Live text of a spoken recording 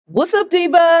What's up,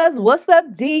 divas? What's up,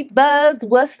 divas?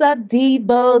 What's up,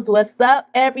 divos? What's up,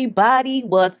 everybody?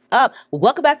 What's up?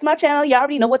 Welcome back to my channel. Y'all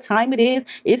already know what time it is.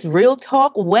 It's Real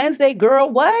Talk Wednesday, girl.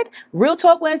 What? Real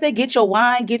Talk Wednesday. Get your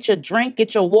wine, get your drink,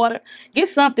 get your water, get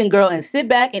something, girl, and sit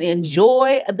back and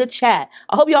enjoy the chat.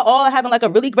 I hope y'all all are having like a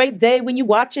really great day when you're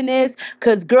watching this.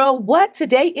 Because, girl, what?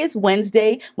 Today is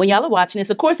Wednesday when y'all are watching this.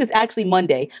 Of course, it's actually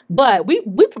Monday, but we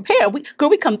prepare. Girl,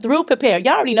 we come through prepared.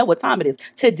 Y'all already know what time it is.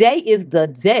 Today is the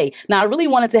day. Now, I really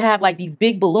wanted to have like these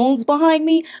big balloons behind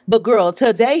me, but girl,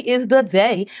 today is the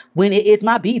day when it is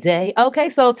my B-day. Okay,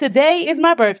 so today is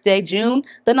my birthday, June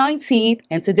the 19th,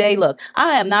 and today, look,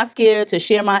 I am not scared to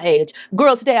share my age.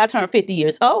 Girl, today I turned 50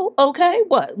 years old. Okay,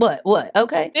 what?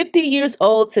 Okay, 50 years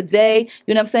old today.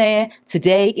 You know what I'm saying?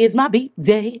 Today is my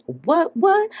B-day. What?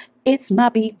 It's my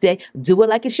B-day. Do it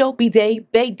like it's your B-day,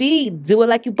 baby. Do it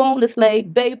like you born to slay,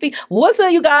 baby. What's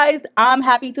up, you guys? I'm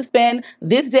happy to spend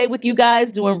this day with you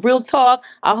guys doing real talk.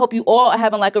 I hope you all are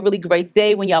having like a really great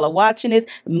day when y'all are watching this.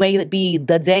 May it be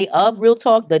the day of real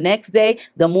talk, the next day,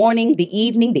 the morning, the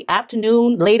evening, the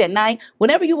afternoon, late at night.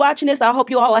 Whenever you're watching this, I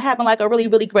hope you all are having like a really,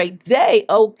 really great day,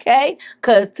 okay?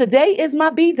 Because today is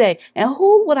my B-day. And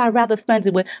who would I rather spend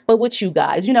it with but with you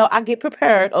guys? You know, I get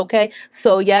prepared, okay?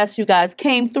 So yes, you guys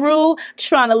came through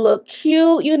trying to look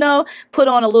cute, you know, put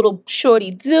on a little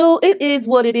shorty do. It is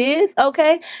what it is,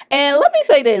 okay? And let me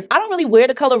say this, I don't really wear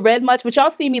the color red much, but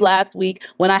y'all see me last week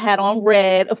when I had on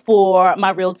red for my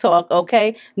real talk,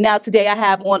 okay? Now today I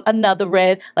have on another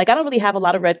red. Like, I don't really have a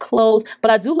lot of red clothes, but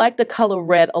I do like the color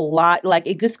red a lot. Like,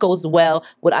 it just goes well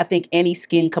with, I think, any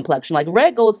skin complexion. Like,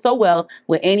 red goes so well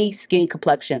with any skin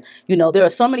complexion. You know, there are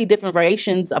so many different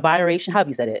variations, a variation, how have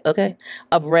you said it, okay,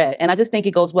 of red. And I just think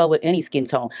it goes well with any skin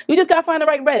tone. You just gotta find the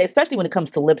right red, especially when it comes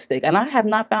to lipstick. And I have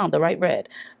not found the right red,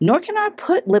 nor can I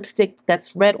put lipstick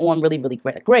that's red on really, really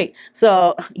great.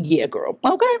 So yeah, girl.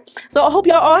 Okay. So I hope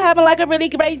y'all all having like a really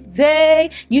great day.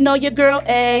 You know your girl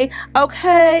A.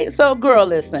 Okay. So girl,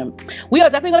 listen, we are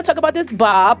definitely gonna talk about this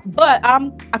bob, but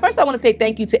first I want to say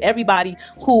thank you to everybody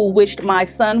who wished my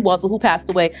son Wuzzle, who passed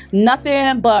away,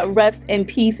 nothing but rest in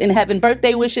peace in heaven.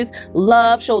 Birthday wishes,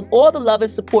 love, showed all the love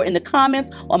and support in the comments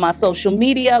on my social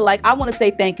media. Like, I want to say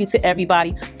thank you to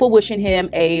everybody for wishing him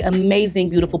an amazing,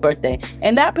 beautiful birthday.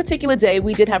 And that particular day,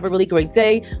 we did have a really great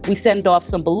day. We sent off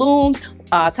some balloons.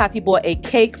 Tati bought a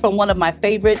cake from one of my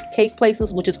favorite cake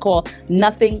places, which is called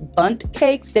Nothing Bundt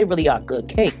Cakes. They really are good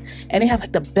cakes. And they have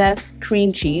like the best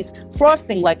cream cheese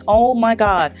frosting. Like, oh my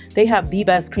God, they have the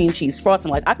best cream cheese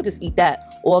frosting. Like, I could just eat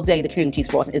that all day, the cream cheese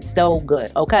frosting. It's so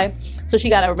good, okay? So she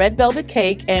got a red velvet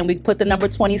cake and we put the number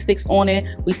 26 on it.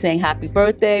 We sang happy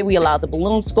birthday. We allowed the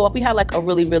balloons to go off. We had like a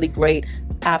really, really great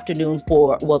afternoon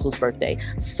for Wuzzle's birthday.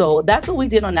 So that's what we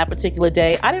did on that particular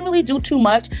day. I didn't really do too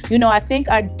much. You know, I think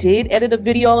I did edit a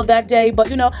video of that day,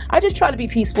 but you know, I just try to be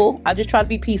peaceful.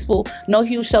 No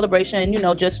huge celebration, you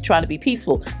know, just try to be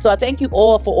peaceful. So I thank you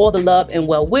all for all the love and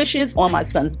well wishes on my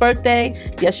son's birthday.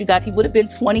 Yes, you guys, he would have been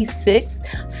 26.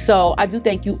 So I do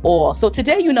thank you all. So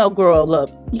today, you know, girl,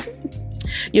 look,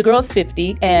 your girl's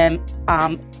 50 and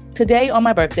today on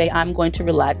my birthday, I'm going to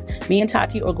relax. Me and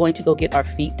Tati are going to go get our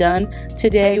feet done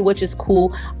today, which is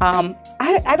cool.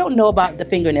 I don't know about the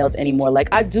fingernails anymore. Like,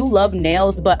 I do love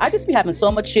nails, but I just be having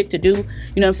so much shit to do, you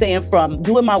know what I'm saying, from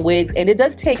doing my wigs, and it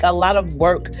does take a lot of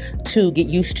work to get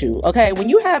used to, okay? When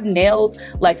you have nails,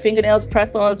 like fingernails,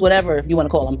 press-ons, whatever you want to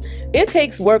call them, it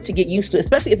takes work to get used to,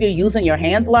 especially if you're using your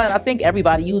hands a lot. I think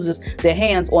everybody uses their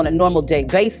hands on a normal day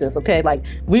basis, okay? Like,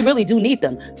 we really do need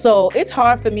them. So it's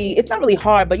hard for me. It's not really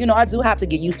hard, but you know, I do have to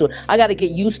get used to it. I got to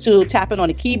get used to tapping on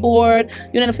the keyboard.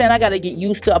 You know what I'm saying? I got to get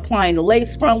used to applying the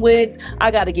lace front wigs.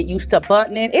 I got to get used to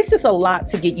buttoning. It's just a lot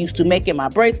to get used to, making my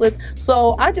bracelets.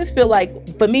 So I just feel like,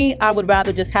 for me, I would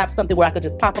rather just have something where I could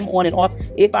just pop them on and off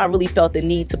if I really felt the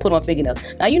need to put on fingernails.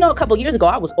 Now, you know, a couple years ago,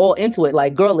 I was all into it.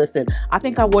 Like, girl, listen, I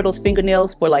think I wore those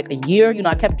fingernails for like a year. You know,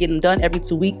 I kept getting them done every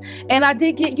 2 weeks, and I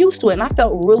did get used to it. And I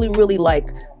felt really, really like,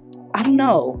 I don't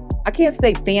know, I can't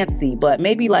say fancy, but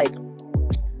maybe like,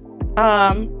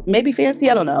 maybe fancy,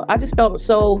 I don't know. I just felt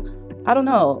so, I don't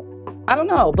know,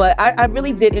 but I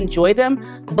really did enjoy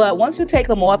them. But once you take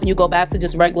them off and you go back to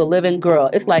just regular living, girl,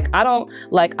 it's like I don't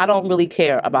really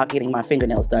care about getting my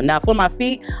fingernails done. Now for my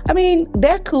feet, I mean,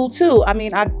 they're cool too. I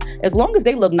mean, as long as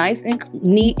they look nice and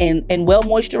neat and well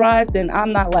moisturized, then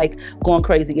I'm not like going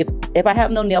crazy. If I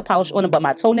have no nail polish on them, but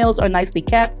my toenails are nicely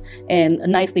kept and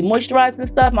nicely moisturized and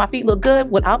stuff, my feet look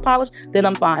good without polish, then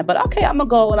I'm fine. But okay, I'm gonna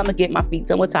go and I'm gonna get my feet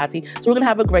done with Tati. So we're gonna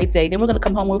have a great day. Then we're gonna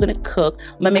come home, we're gonna cook.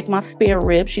 I'm gonna make my spare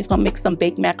ribs. She's gonna make make some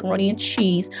baked macaroni and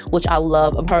cheese, which I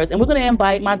love of hers. And we're going to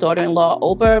invite my daughter-in-law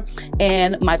over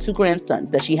and my 2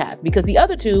 grandsons that she has, because the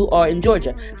other 2 are in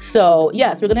Georgia. So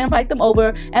yes, we're going to invite them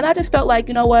over. And I just felt like,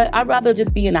 you know what, I'd rather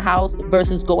just be in the house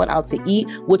versus going out to eat,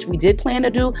 which we did plan to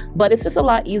do. But it's just a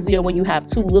lot easier when you have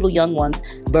 2 little young ones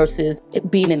versus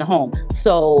being in the home.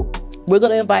 So we're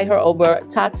going to invite her over.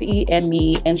 Tati and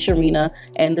me and Sharina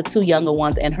and the 2 younger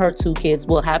ones and her 2 kids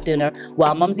will have dinner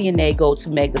while Mumsy and Nay go to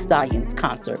Meg Thee Stallion's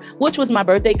concert, which was my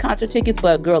birthday concert tickets.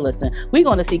 But girl, listen, we're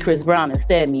going to see Chris Brown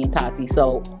instead, me and Tati.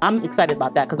 So I'm excited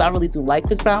about that because I really do like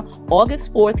Chris Brown.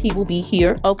 August 4th, he will be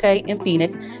here, okay, in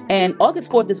Phoenix. And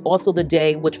August 4th is also the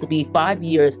day, which will be 5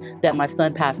 years that my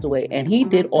son passed away. And he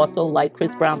did also like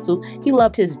Chris Brown too. He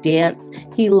loved his dance.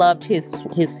 He loved his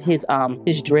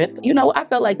drip. You know, I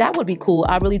felt like that would be cool.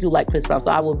 I really do like Chris Brown, so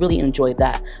I will really enjoy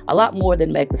that a lot more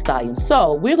than Meg Thee Stallion.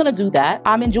 So we're gonna do that.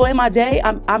 I'm enjoying my day.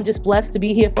 I'm just blessed to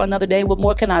be here for another day. What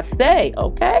more can I say?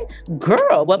 Okay,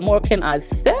 girl, what more can I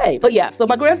say? But yeah, so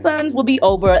my grandsons will be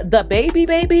over. The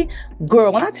baby,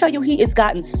 girl, when I tell you he is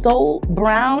gotten so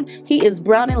brown, he is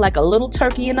browning like a little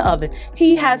turkey in the oven.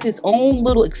 He has his own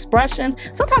little expressions.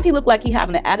 Sometimes he look like he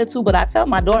having an attitude, but I tell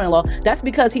my daughter-in-law that's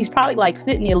because he's probably like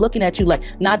sitting there looking at you like,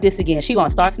 not this again. She gonna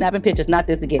start snapping pictures, not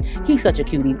this again. He's such a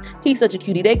cutie. He's such a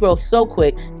cutie. They grow so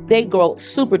quick. They grow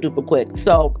super duper quick.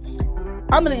 So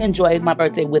I'm going to enjoy my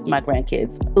birthday with my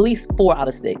grandkids, at least 4 out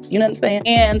of 6. You know what I'm saying?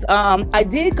 And I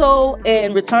did go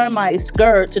and return my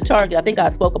skirt to Target. I think I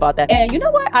spoke about that. And you know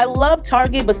what? I love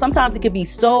Target, but sometimes it can be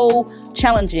so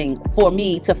challenging for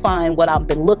me to find what I've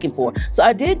been looking for. So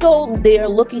I did go there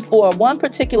looking for one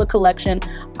particular collection.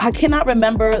 I cannot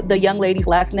remember the young lady's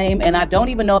last name, and I don't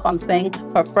even know if I'm saying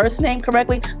her first name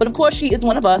correctly. But of course, she is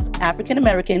one of us African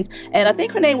Americans. And I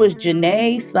think her name was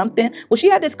Janae something. Well, she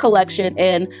had this collection.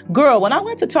 And girl, when I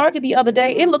went to Target the other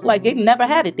day, it looked like they never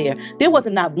had it there. There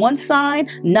wasn't not one sign,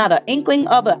 not an inkling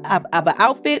of an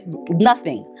outfit,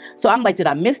 nothing. So I'm like, did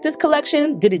I miss this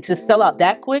collection? Did it just sell out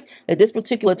that quick at this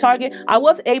particular Target? I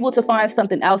was able to find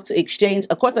something else to exchange.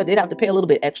 Of course, I did have to pay a little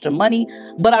bit extra money,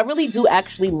 but I really do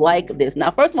actually like this. Now,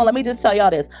 first of all, let me just tell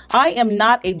y'all this. I am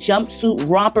not a jumpsuit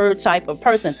romper type of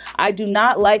person. I do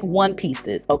not like one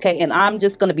pieces, okay? And I'm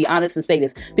just going to be honest and say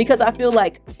this because I feel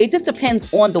like it just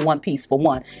depends on the one piece for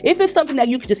one. If it's something that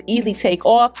you could just easily take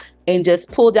off and just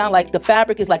pull down, like the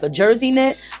fabric is like a jersey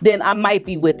knit, then I might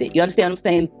be with it. You understand what I'm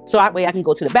saying? So that way I can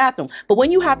go to the bathroom. But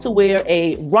when you have to wear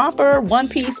a romper, one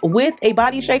piece with a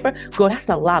body shaper, girl, that's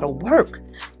a lot of work.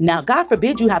 Now, God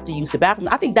forbid you have to use the bathroom.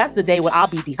 I think that's the day when I'll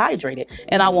be dehydrated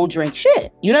and I won't drink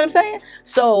shit. You know what I'm saying?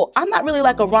 So I'm not really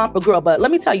like a romper girl, but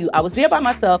let me tell you, I was there by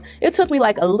myself. It took me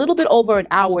like a little bit over an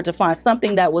hour to find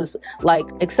something that was like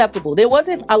acceptable. There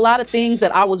wasn't a lot of things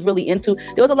that I was really into.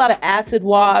 There was a lot of acid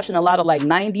wash and a lot of like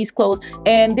 90s clothes,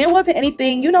 and there wasn't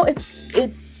anything, you know,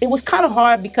 it was kind of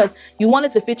hard because you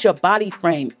wanted to fit your body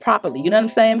frame properly. You know what I'm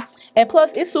saying? And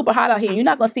plus, it's super hot out here. You're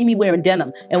not going to see me wearing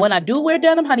denim. And when I do wear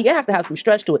denim, honey, it has to have some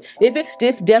stretch to it. If it's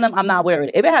stiff denim, I'm not wearing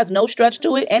it. If it has no stretch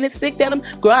to it and it's thick denim,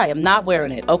 girl, I am not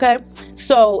wearing it, okay?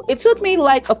 So it took me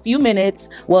like a few minutes.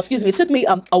 Well, excuse me. It took me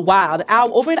a while,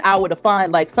 over an hour to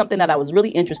find like something that I was really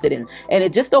interested in. And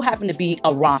it just so happened to be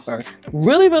a romper.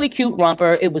 Really, really cute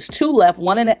romper. It was 2 left,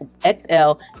 one in an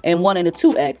XL and one in a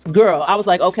 2X. Girl, I was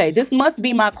like, okay, this must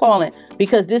be my calling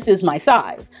because this is my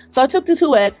size. So I took the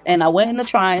 2X and I went in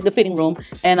the fitting room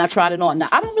and I tried it on. Now,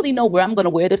 I don't really know where I'm going to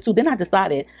wear this to. Then I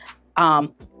decided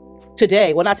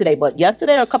today, well, not today, but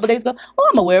yesterday or a couple days ago, oh,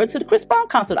 I'm going to wear it to the Chris Brown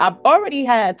concert. I've already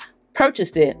had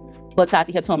purchased it, but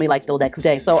Tati had told me like the next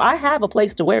day. So I have a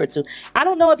place to wear it to. I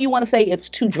don't know if you want to say it's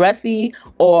too dressy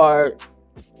or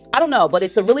I don't know, but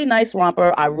it's a really nice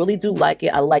romper. I really do like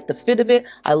it. I like the fit of it.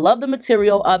 I love the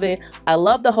material of it. I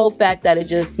love the whole fact that it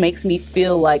just makes me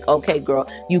feel like, okay, girl,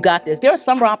 you got this. There are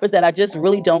some rompers that I just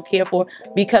really don't care for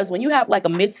because when you have like a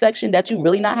midsection that you're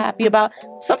really not happy about,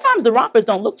 sometimes the rompers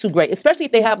don't look too great, especially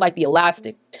if they have like the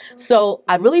elastic. So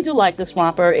I really do like this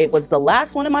romper. It was the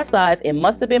last one in my size. It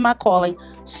must have been my calling.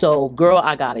 So girl,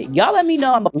 I got it. Y'all let me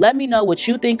know. Let me know what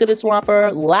you think of this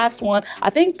romper. Last one. I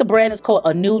think the brand is called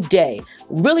A New Day.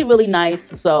 Really, really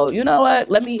nice. So you know what?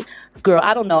 Girl,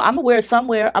 I don't know. I'm gonna wear it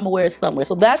somewhere. I'm gonna wear it somewhere.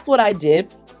 So that's what I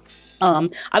did.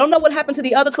 I don't know what happened to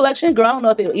the other collection, girl. I don't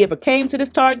know if it ever came to this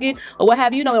Target or what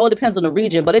have you. You know, it all depends on the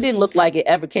region, but it didn't look like it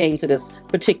ever came to this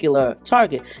particular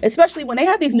Target. Especially when they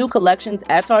have these new collections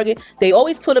at Target, they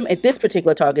always put them at this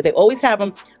particular Target. They always have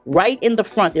them right in the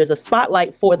front. There's a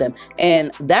spotlight for them.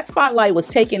 And that spotlight was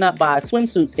taken up by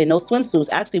swimsuits, and those swimsuits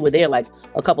actually were there like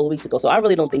a couple of weeks ago. So I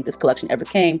really don't think this collection ever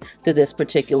came to this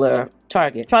particular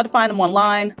Target. Tried to find them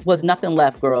online, was nothing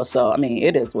left, girl. So, I mean,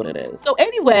 it is what it is. So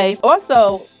anyway,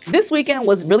 also, this this weekend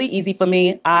was really easy for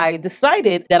me. I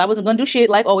decided that I wasn't gonna do shit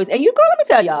like always. And you, girl, let me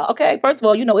tell y'all, okay? First of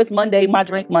all, you know, it's Monday, my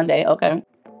drink Monday, okay?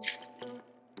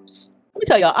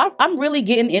 Let me tell y'all, I'm really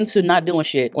getting into not doing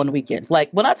shit on the weekends.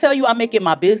 Like, when I tell you I make it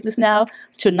my business now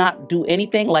to not do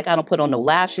anything, like I don't put on no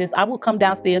lashes. I will come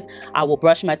downstairs, I will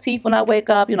brush my teeth when I wake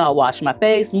up, you know, I'll wash my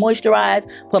face, moisturize,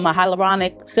 put my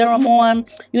hyaluronic serum on,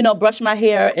 you know, brush my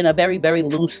hair in a very, very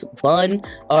loose bun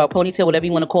or a ponytail, whatever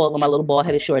you want to call it, with my little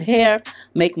bald-headed short hair,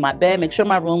 make my bed, make sure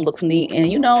my room looks neat,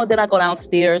 and, you know, then I go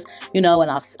downstairs, you know, and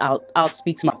I'll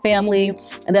speak to my family,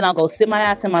 and then I'll go sit my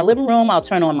ass in my living room, I'll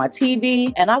turn on my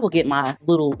TV, and I will get my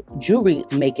little jewelry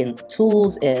making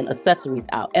tools and accessories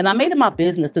out. And I made it my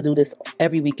business to do this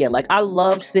every weekend. Like, I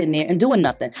love sitting there and doing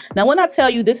nothing. Now, when I tell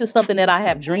you this is something that I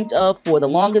have dreamed of for the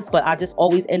longest, but I just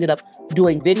always ended up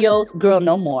doing videos, girl,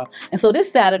 no more. And so this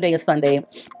Saturday and Sunday,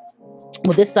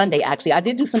 well, this Sunday, actually, I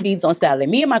did do some beads on Saturday.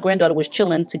 Me and my granddaughter was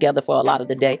chilling together for a lot of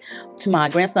the day. To my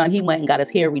grandson, he went and got his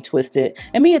hair retwisted.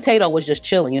 And me and Tato was just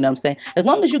chilling, you know what I'm saying? As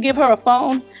long as you give her a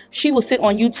phone, she will sit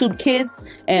on YouTube Kids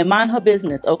and mind her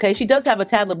business, okay? She does have a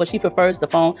tablet, but she prefers the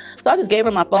phone. So I just gave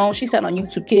her my phone. She sat on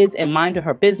YouTube Kids and minded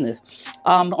her business.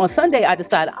 On Sunday, I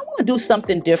decided I want to do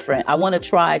something different. I want to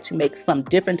try to make some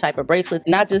different type of bracelets,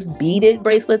 not just beaded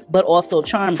bracelets, but also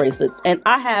charm bracelets. And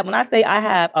I have, when I say I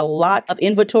have a lot of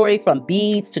inventory, from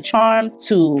beads to charms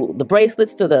to the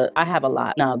bracelets to the, I have a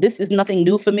lot. Now, this is nothing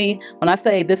new for me. When I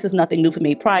say this is nothing new for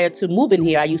me, prior to moving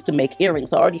here, I used to make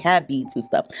earrings. So I already had beads and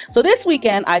stuff. So this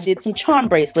weekend, I did some charm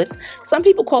bracelets. Some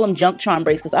people call them junk charm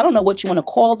bracelets. I don't know what you want to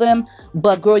call them,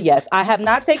 but girl, yes, I have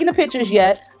not taken the pictures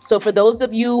yet. So for those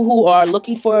of you who are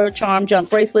looking for charm junk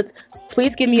bracelets,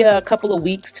 please give me a couple of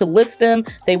weeks to list them.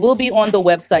 They will be on the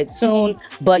website soon.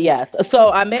 But yes, so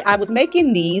I was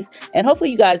making these, and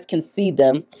hopefully you guys can see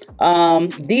them.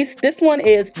 These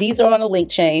are on a link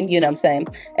chain, you know what I'm saying?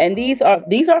 And these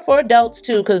are for adults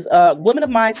too, because women of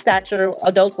my stature,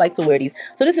 adults like to wear these.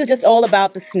 So this is just all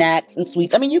about the snacks and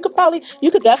sweets. I mean, you could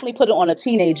definitely put it on a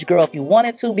teenage girl if you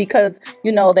wanted to, because,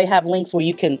 you know, they have links where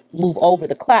you can move over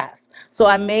the class. So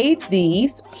I made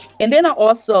these, and then I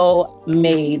also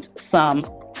made some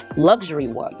luxury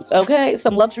ones, okay?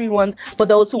 Some luxury ones for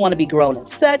those who want to be grown and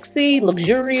sexy,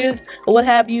 luxurious, or what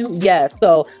have you. Yeah,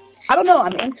 so I don't know,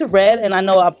 I'm into red, and I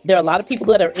know there are a lot of people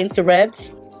that are into red.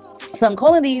 So I'm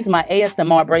calling these my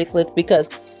ASMR bracelets because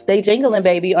they jingling,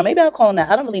 baby. Or maybe I'll call them that.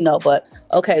 I don't really know, but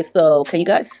okay, so can you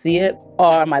guys see it?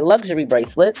 Are my luxury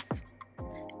bracelets.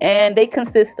 And they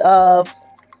consist of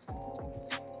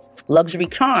luxury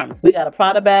charms. We got a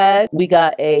Prada bag. We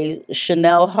got a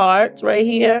Chanel heart right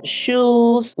here.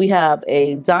 Shoes. We have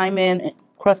a diamond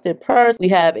crusted purse. We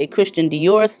have a Christian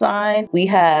Dior sign. We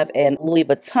have a Louis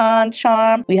Vuitton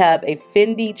charm. We have a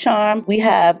Fendi charm. We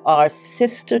have our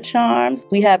sister charms.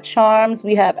 We have charms.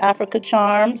 We have Africa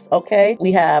charms. Okay.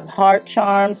 We have heart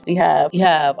charms. We have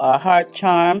our heart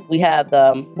charm. We have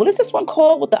the, what is this one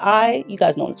called with the eye? You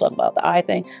guys know what I'm talking about, the eye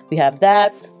thing. We have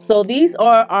that. So these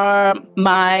are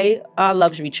my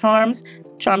luxury charms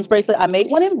bracelet. I made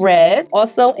one in red,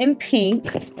 also in pink.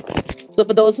 So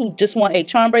for those who just want a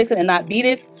charm bracelet and not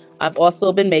beaded, I've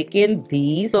also been making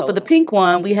these. So for the pink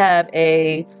one, we have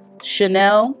a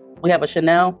Chanel. We have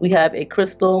a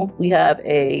crystal. We have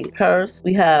a purse.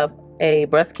 We have a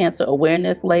breast cancer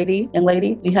awareness young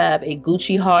lady. We have a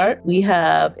Gucci heart. We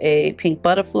have a pink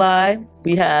butterfly.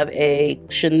 We have a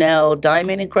Chanel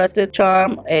diamond encrusted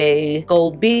charm, a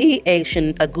gold bee, a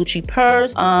Gucci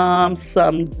purse,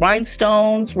 some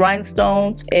rhinestones,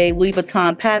 a Louis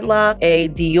Vuitton padlock, a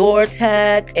Dior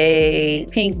tag, a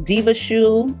pink diva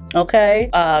shoe, okay,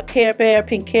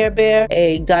 pink Care Bear,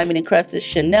 a diamond encrusted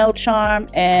Chanel charm,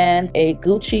 and a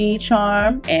Gucci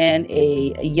charm, and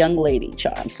a young lady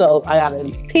charm. So I got it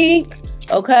in pink,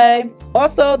 okay.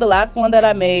 Also, the last one that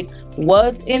I made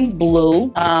was in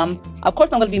blue. Of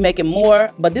course, I'm going to be making more,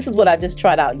 but this is what I just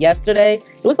tried out yesterday.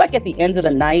 It was like at the end of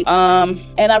the night.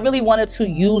 And I really wanted to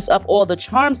use up all the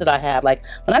charms that I have. Like,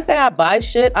 when I say I buy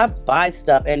shit, I buy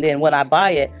stuff. And then when I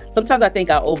buy it, sometimes I think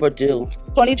I overdo.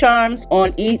 20 charms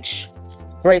on each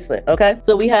bracelet, okay?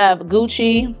 So we have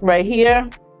Gucci right here.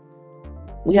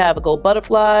 We have a gold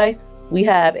butterfly. We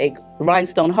have a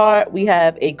rhinestone heart. We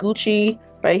have a Gucci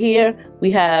right here. We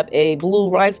have a blue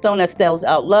rhinestone that spells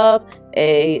out love.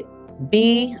 A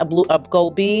bee, a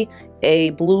gold bee,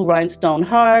 a blue rhinestone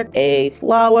heart, a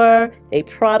flower, a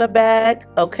Prada bag,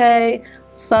 okay,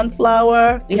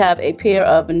 sunflower. We have a pair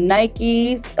of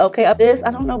Nikes, okay, of this,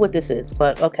 I don't know what this is,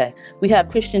 but okay. We have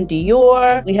Christian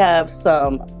Dior. We have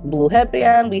some blue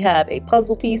headband. We have a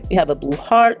puzzle piece. We have a blue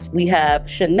heart. We have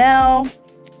Chanel.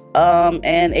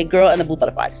 and a girl and a blue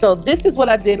butterfly. So this is what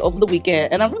I did over the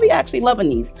weekend, and I'm really actually loving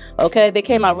these. Okay, they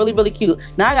came out really, really cute.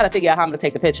 Now I gotta figure out how I'm gonna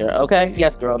take the picture. Okay,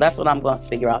 yes, girl, that's what I'm gonna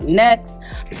figure out next.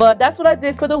 But that's what I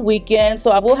did for the weekend.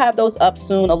 So I will have those up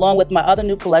soon, along with my other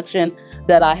new collection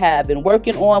that I have been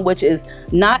working on, which is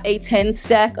not a 10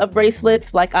 stack of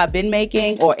bracelets like I've been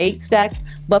making, or 8 stacks,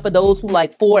 but for those who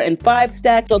like 4 and 5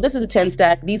 stacks. So this is a 10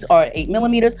 stack. These are 8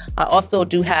 millimeters. I also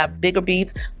do have bigger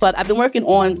beads, but I've been working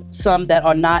on some that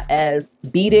are not as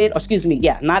beaded, or excuse me,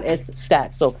 yeah, not as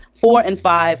stacked. So 4 and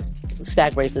 5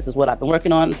 stack bracelets is what I've been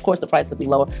working on. Of course, the price will be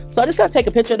lower. So I just gotta take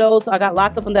a picture of those. I got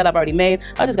lots of them that I've already made.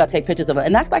 I just gotta take pictures of them.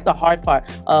 And that's like the hard part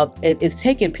of it, is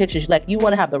taking pictures. Like, you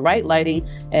wanna have the right lighting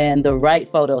and the right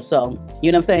photo. So,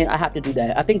 you know what I'm saying? I have to do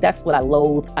that. I think that's what I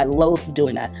loathe. I loathe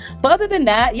doing that. But other than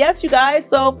that, yes, you guys.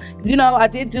 So, you know, I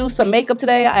did do some makeup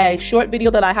today. I had a short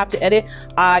video that I have to edit.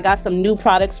 I got some new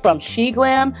products from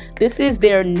SheGlam. This is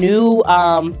their new,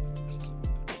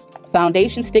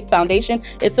 foundation stick foundation.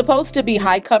 It's supposed to be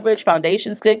high coverage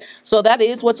foundation stick, so that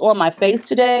is what's on my face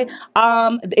today.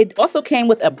 It also came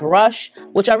with a brush,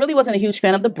 which I really wasn't a huge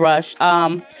fan of the brush,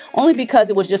 only because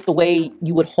it was just the way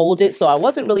you would hold it. So I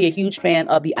wasn't really a huge fan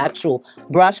of the actual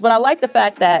brush, but I like the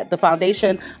fact that the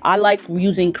foundation, I like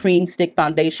using cream stick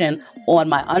foundation on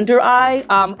my under eye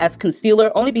as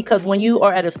concealer, only because when you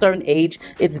are at a certain age,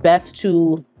 it's best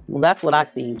to, well, that's what I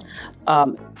see.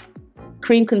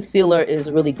 Cream concealer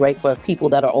is really great for people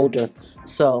that are older.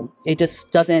 So it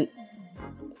just doesn't,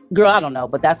 girl, I don't know,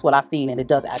 but that's what I've seen, and it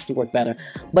does actually work better.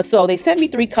 But so they sent me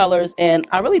 3 colors, and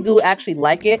I really do actually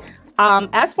like it.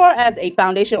 As far as a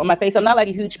foundation on my face, I'm not like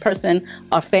a huge person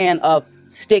or fan of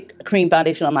stick cream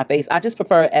foundation on my face. I just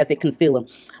prefer it as a concealer.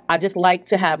 I just like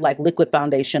to have like liquid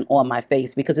foundation on my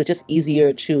face because it's just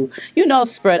easier to, you know,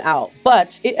 spread out.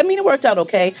 But I mean, it worked out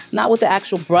okay. Not with the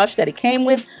actual brush that it came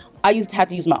with. I had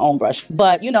to use my own brush,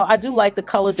 but you know, I do like the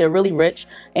colors. They're really rich,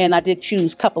 and I did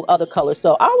choose a couple other colors,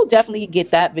 so I will definitely get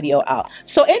that video out.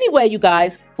 So anyway, you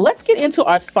guys, let's get into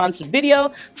our sponsored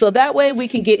video, so that way we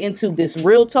can get into this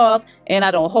real talk and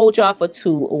I don't hold y'all for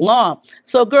too long.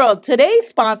 So girl, today's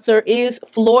sponsor is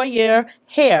Flooyeer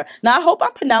Hair. Now I hope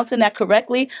I'm pronouncing that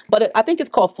correctly, but I think it's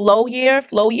called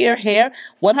Flooyeer Hair.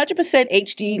 100%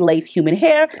 HD lace human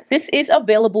hair. This is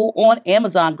available on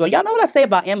Amazon, girl. Y'all know what I say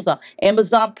about Amazon.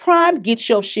 Amazon Prime, get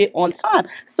your shit on time.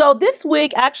 So this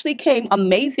wig actually came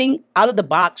amazing out of the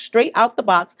box, straight out the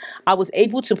box. I was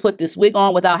able to put this wig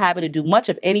on without having to do much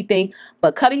of anything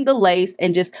but cutting the lace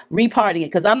and just reparting it,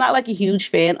 because I'm not like a huge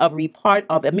fan of repart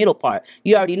of a middle part.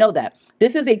 You already know that.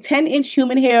 This is a 10-inch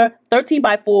human hair,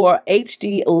 13x4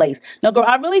 HD lace. Now, girl,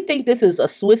 I really think this is a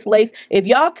Swiss lace. If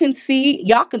y'all can see,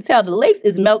 y'all can tell the lace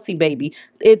is melting, baby.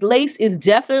 Lace is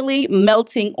definitely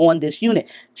melting on this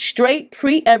unit. Straight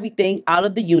pre-everything out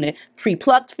of the unit.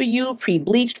 Pre-plucked for you,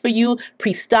 pre-bleached for you,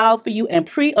 pre-styled for you, and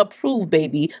pre-approved,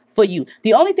 baby, for you.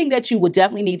 The only thing that you would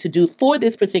definitely need to do for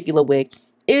this particular wig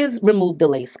is remove the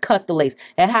lace, cut the lace.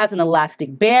 It has an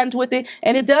elastic band with it,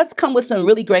 and it does come with some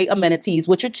really great amenities,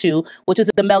 which are 2, which is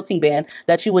the melting band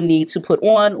that you would need to put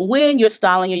on when you're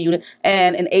styling your unit,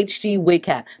 and an HD wig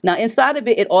cap. Now, inside of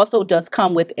it, it also does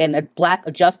come with a black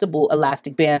adjustable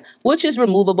elastic band, which is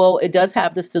removable. It does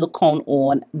have the silicone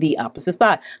on the opposite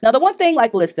side. Now, the one thing,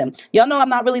 like, listen, y'all know I'm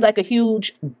not really like a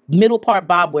huge middle part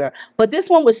bob wearer, but this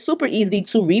one was super easy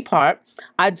to repart.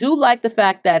 I do like the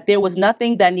fact that there was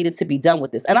nothing that needed to be done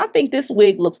with this. And I think this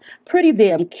wig looks pretty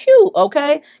damn cute,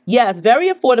 okay? Yeah, it's very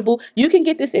affordable. You can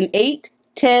get this in 8,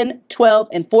 10, 12,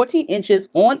 and 14 inches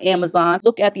on Amazon.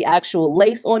 Look at the actual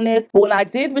lace on this. But when I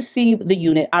did receive the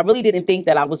unit, I really didn't think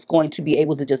that I was going to be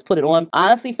able to just put it on. I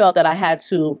honestly felt that I had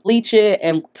to bleach it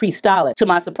and pre-style it. To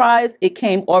my surprise, it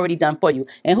came already done for you.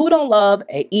 And who don't love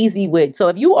an easy wig? So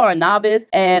if you are a novice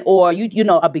or you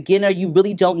know, a beginner, you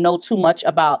really don't know too much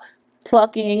about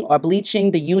plucking or bleaching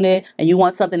the unit, and you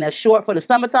want something that's short for the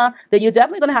summertime, then you're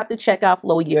definitely going to have to check out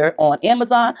Flooyeer on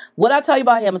Amazon. What I tell you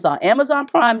about Amazon? Amazon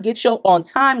Prime, get your on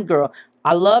time, girl.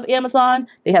 I love Amazon.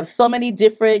 They have so many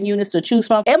different units to choose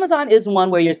from. Amazon is one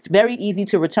where it's very easy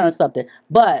to return something,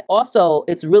 but also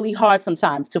it's really hard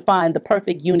sometimes to find the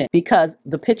perfect unit because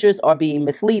the pictures are being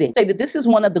misleading. Say that this is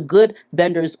one of the good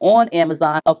vendors on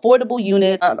Amazon. Affordable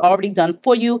unit already done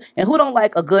for you, and who don't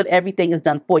like a good everything is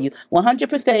done for you.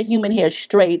 100% human hair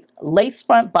straight, lace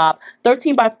front bob,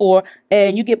 13x4,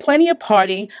 and you get plenty of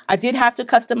parting. I did have to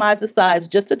customize the size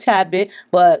just a tad bit,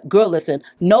 but girl, listen,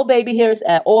 no baby hairs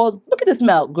at all. Look at this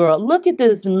melt, girl. Look at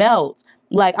this melt.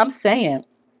 Like, I'm saying,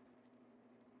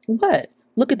 what?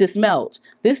 Look at this melt.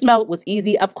 This melt was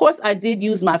easy. Of course, I did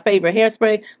use my favorite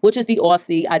hairspray, which is the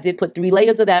Aussie. I did put 3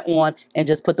 layers of that on and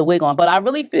just put the wig on. But I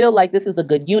really feel like this is a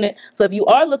good unit. So if you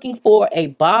are looking for a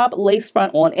bob lace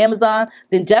front on Amazon,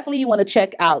 then definitely you want to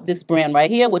check out this brand right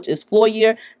here, which is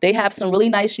Flooyeer. They have some really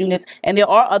nice units, and there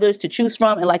are others to choose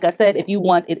from. And like I said, if you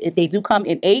want it, they do come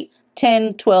in 8,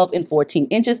 10, 12, and 14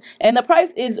 inches. And the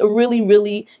price is really,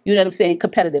 really, you know what I'm saying,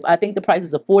 competitive. I think the price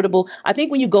is affordable. I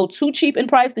think when you go too cheap in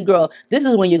price, then girl, this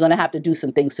is when you're going to have to do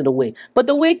some things to the wig. But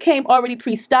the wig came already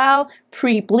pre-styled,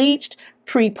 pre-bleached,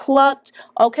 pre-plucked.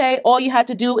 Okay, all you had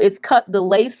to do is cut the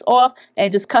lace off and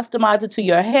just customize it to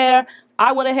your hair.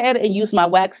 I went ahead and used my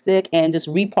wax stick and just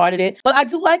reparted it. But I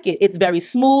do like it. It's very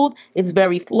smooth. It's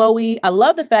very flowy. I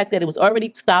love the fact that it was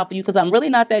already styled for you, because I'm really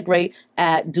not that great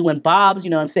at doing bobs, you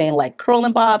know what I'm saying, like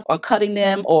curling bobs or cutting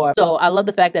them. So I love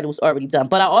the fact that it was already done.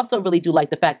 But I also really do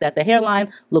like the fact that the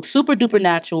hairline looks super duper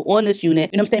natural on this unit.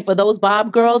 You know what I'm saying? For those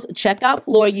bob girls, check out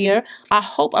Flooyeer. I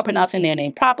hope I'm pronouncing their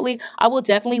name properly. I will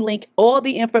definitely link all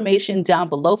the information down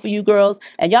below for you girls.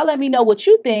 And y'all let me know what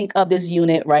you think of this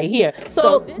unit right here.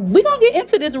 So we're going to get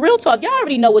into this real talk. Y'all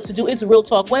already know what to do. It's Real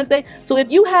Talk Wednesday. So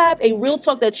if you have a real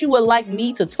talk that you would like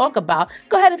me to talk about,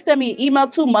 go ahead and send me an email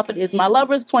to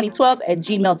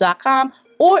muffinismylovers2012@gmail.com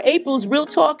or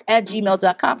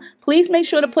aprilsrealtalk@gmail.com. Please make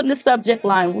sure to put in the subject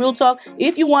line Real Talk.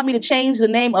 If you want me to change the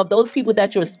name of those people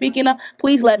that you're speaking of,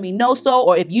 please let me know so.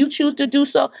 Or if you choose to do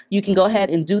so, you can go ahead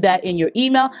and do that in your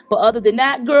email. But other than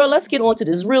that, girl, let's get on to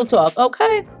this real talk,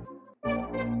 okay?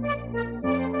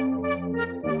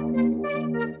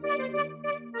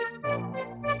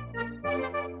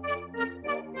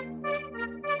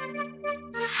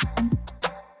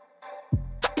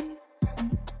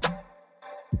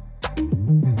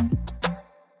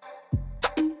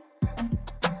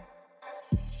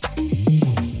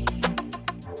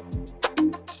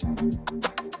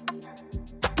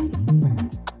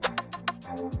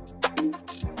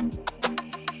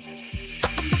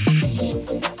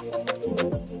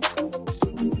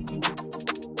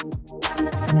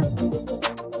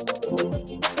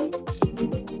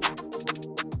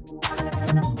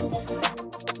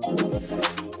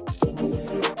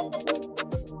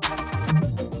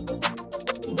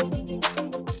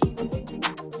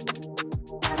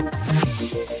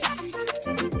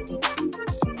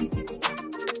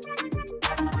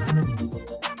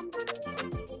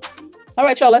 All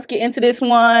right, y'all, let's get into this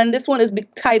one. This one is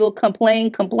titled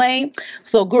Complain, Complain.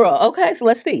 So, girl, okay, so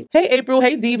let's see. Hey, April.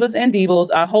 Hey, divas and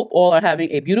divos. I hope all are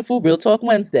having a beautiful Real Talk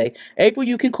Wednesday. April,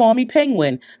 you can call me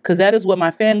Penguin, because that is what my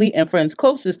family and friends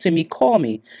closest to me call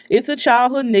me. It's a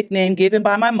childhood nickname given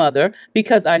by my mother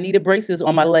because I needed braces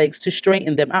on my legs to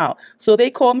straighten them out. So they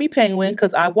call me Penguin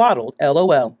because I waddled,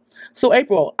 LOL. So,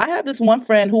 April, I have this one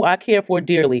friend who I care for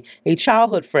dearly, a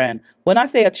childhood friend. When I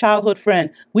say a childhood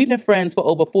friend, we've been friends for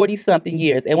over 40-something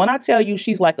years. And when I tell you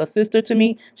she's like a sister to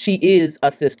me, she is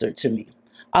a sister to me.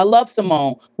 I love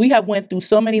Simone. We have went through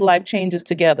so many life changes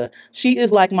together. She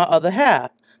is like my other half.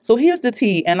 So here's the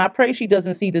tea, and I pray she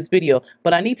doesn't see this video,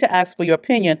 but I need to ask for your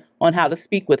opinion on how to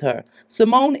speak with her.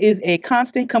 Simone is a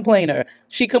constant complainer.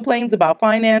 She complains about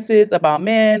finances, about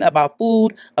men, about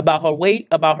food, about her weight,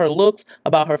 about her looks,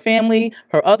 about her family,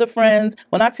 her other friends.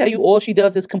 When I tell you all she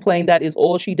does is complain, that is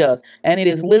all she does. And it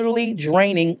is literally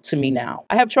draining to me now.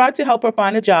 I have tried to help her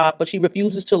find a job, but she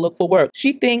refuses to look for work.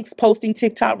 She thinks posting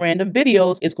TikTok random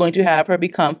videos is going to have her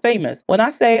become famous. When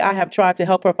I say I have tried to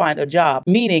help her find a job,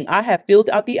 meaning I have filled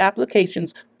out the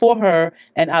applications for her,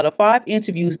 and out of 5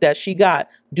 interviews that she got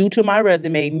due to my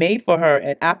resume made for her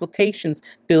and applications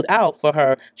filled out for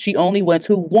her, she only went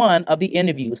to 1 of the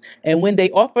interviews. And when they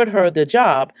offered her the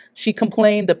job, she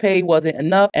complained the pay wasn't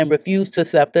enough and refused to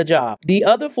accept the job. The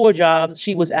other 4 jobs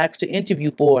she was asked to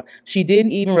interview for, she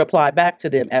didn't even reply back to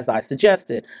them as I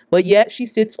suggested. But yet she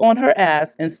sits on her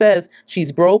ass and says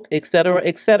she's broke,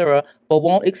 etc., but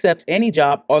won't accept any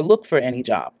job or look for any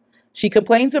job. She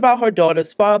complains about her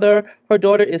daughter's father. Her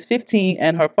daughter is 15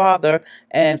 and her father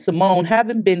and Simone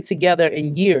haven't been together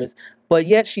in years, but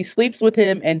yet she sleeps with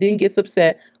him and then gets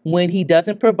upset when he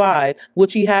doesn't provide,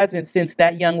 which he hasn't since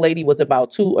that young lady was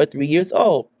about 2 or 3 years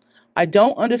old. I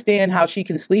don't understand how she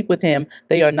can sleep with him.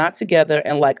 They are not together,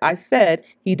 and like I said,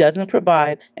 he doesn't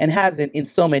provide and hasn't in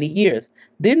so many years.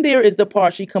 Then there is the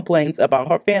part she complains about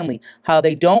her family, how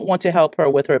they don't want to help her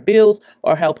with her bills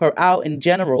or help her out in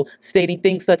general, stating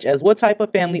things such as, what type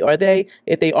of family are they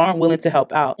if they aren't willing to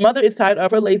help out? Mother is tired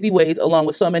of her lazy ways along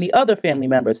with so many other family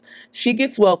members. She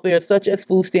gets welfare such as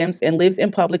food stamps and lives in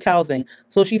public housing,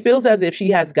 so she feels as if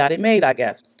she has got it made, I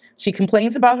guess. She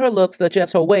complains about her looks, such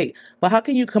as her weight. But how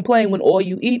can you complain when all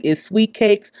you eat is sweet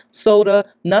cakes, soda,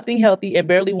 nothing healthy, and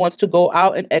barely wants to go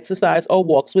out and exercise or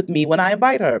walks with me when I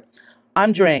invite her?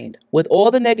 I'm drained with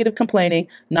all the negative complaining,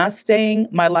 not saying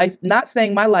my life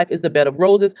is a bed of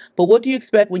roses, but what do you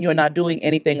expect when you're not doing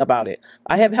anything about it?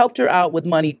 I have helped her out with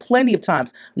money plenty of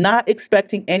times, not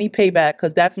expecting any payback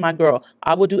because that's my girl.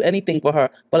 I will do anything for her,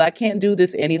 but I can't do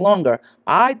this any longer.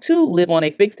 I too live on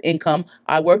a fixed income.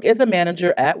 I work as a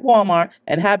manager at Walmart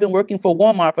and have been working for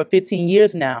Walmart for 15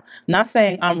 years now. Not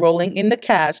saying I'm rolling in the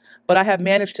cash, but I have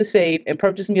managed to save and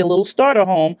purchase me a little starter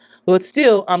home, but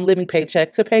still I'm living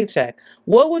paycheck to paycheck.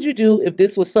 What would you do if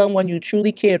this was someone you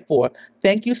truly cared for?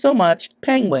 Thank you so much,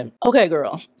 Penguin. Okay,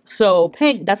 girl. So,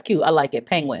 that's cute. I like it,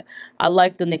 Penguin. I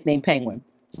like the nickname Penguin.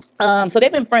 So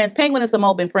they've been friends. Penguin and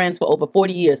Simone been friends for over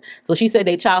 40 years. So she said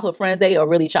they childhood friends. They are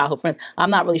really childhood friends. I'm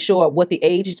not really sure what the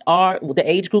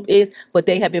age group is, but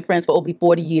they have been friends for over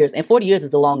 40 years. And 40 years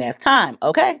is a long ass time.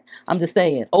 Okay. I'm just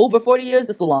saying over 40 years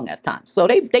is a long ass time. So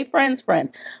they friends.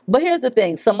 But here's the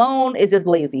thing. Simone is just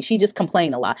lazy. She just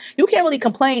complain a lot. You can't really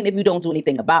complain if you don't do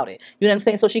anything about it. You know what I'm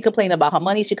saying? So she complained about her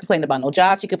money. She complained about no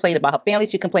job. She complained about her family.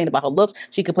 She complained about her looks.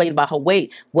 She complained about her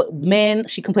weight.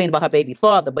 She complained about her baby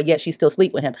father, but yet she still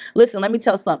sleep with him. Listen, let me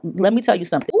tell you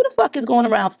something. Who the fuck is going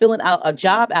around filling out a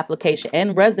job application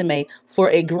and resume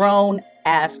for a grown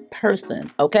ass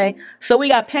person? Okay. So we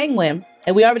got Penguin,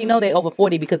 and we already know they're over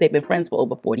 40 because they've been friends for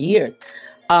over 40 years.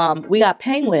 We got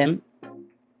Penguin,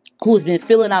 who's been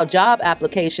filling out job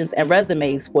applications and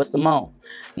resumes for Simone.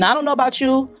 Now, I don't know about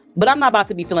you, but I'm not about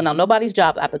to be filling out nobody's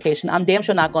job application. I'm damn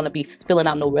sure not going to be filling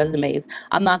out no resumes.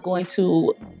 I'm not going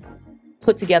to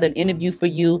put together an interview for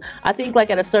you. I think like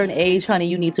at a certain age, honey,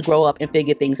 you need to grow up and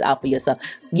figure things out for yourself.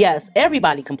 Yes,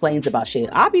 everybody complains about shit.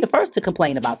 I'll be the first to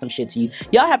complain about some shit to you.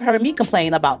 Y'all have heard me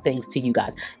complain about things to you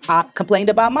guys. I've complained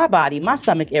about my body, my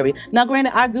stomach area. Now,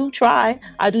 granted, I do try.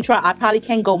 I probably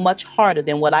can't go much harder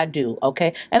than what I do,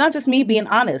 okay? And I'm just me being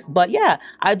honest. But yeah,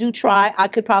 I do try. I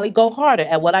could probably go harder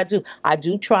at what I do. I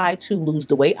do try to lose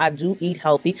the weight. I do eat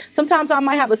healthy. Sometimes I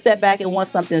might have a setback and want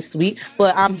something sweet,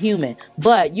 but I'm human.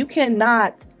 But you cannot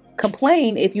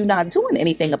complain if you're not doing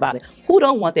anything about it. Who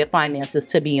don't want their finances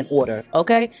to be in order?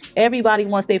 Okay, everybody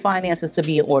wants their finances to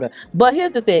be in order. But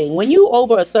here's the thing: when you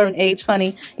over a certain age,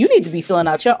 honey, you need to be filling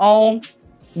out your own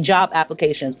job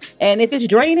applications. And if it's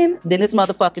draining, then it's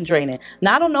motherfucking draining.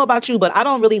 Now, I don't know about you, but I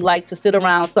don't really like to sit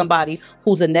around somebody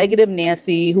who's a negative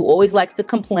Nancy, who always likes to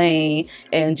complain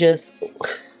and just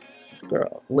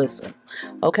girl, listen.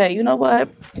 Okay, you know what?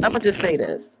 I'm gonna just say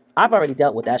this. I've already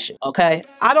dealt with that shit. Okay,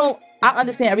 I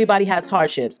understand everybody has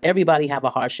hardships. Everybody have a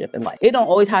hardship in life. It don't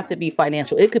always have to be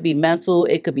financial. It could be mental.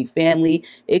 It could be family.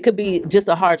 It could be just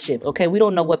a hardship. Okay, we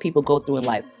don't know what people go through in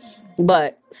life,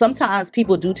 but sometimes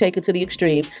people do take it to the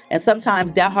extreme, and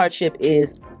sometimes that hardship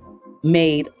is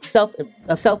made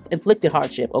a self-inflicted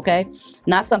hardship. Okay,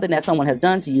 not something that someone has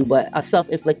done to you, but a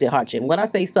self-inflicted hardship. When I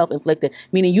say self-inflicted,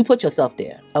 meaning you put yourself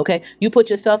there. Okay, you put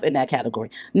yourself in that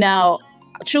category. Now,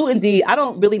 true indeed, I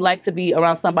don't really like to be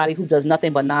around somebody who does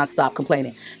nothing but nonstop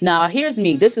complaining. Now, here's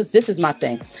me. This is my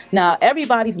thing. Now,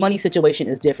 everybody's money situation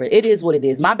is different. It is what it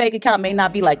is. My bank account may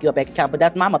not be like your bank account, but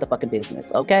that's my motherfucking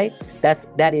business. Okay,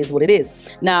 that is what it is.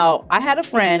 Now, I had a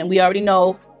friend, and we already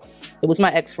know it was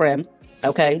my ex-friend.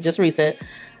 Okay, just recent.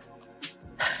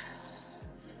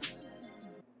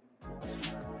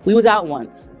 We were out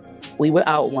once,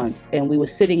 and we were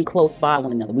sitting close by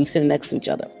one another. We were sitting next to each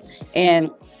other, and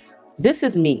this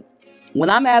is me. When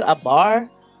I'm at a bar,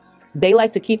 they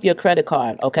like to keep your credit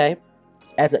card, okay,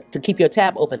 to keep your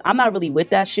tab open. I'm not really with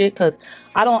that shit because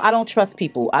I don't trust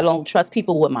people. I don't trust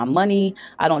people with my money.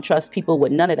 I don't trust people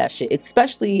with none of that shit,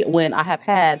 especially when I have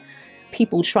had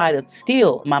people try to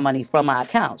steal my money from my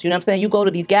accounts. You know what I'm saying? You go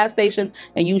to these gas stations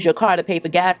and use your card to pay for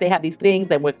gas. They have these things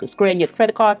that were squaring your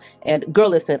credit cards. And girl,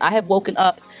 listen, I have woken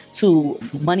up to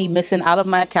money missing out of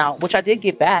my account, which I did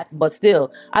get back, but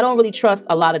still, I don't really trust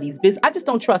a lot of these business. I just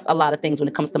don't trust a lot of things when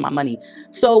it comes to my money.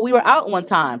 So we were out one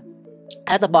time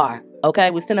at the bar. Okay,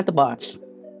 we're sitting at the bar,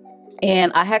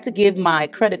 and I had to give my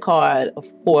credit card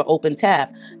for open tab.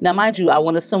 Now, mind you, I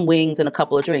wanted some wings and a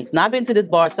couple of drinks. Now, I've been to this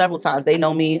bar several times. They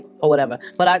know me or whatever,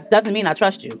 but that doesn't mean I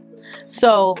trust you.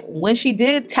 So when she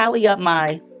did tally up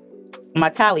my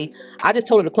tally, I just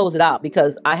told her to close it out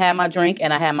because I had my drink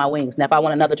and I had my wings. Now, if I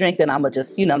want another drink, then I'm going to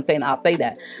just, you know what I'm saying, I'll say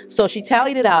that. So she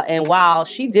tallied it out, and while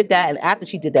she did that, and after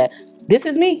she did that, this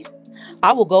is me.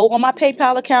 I will go on my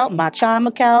PayPal account, my Chime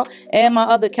account, and my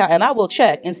other account, and I will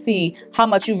check and see how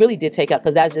much you really did take out,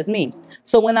 because that's just me.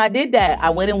 So when I did that, I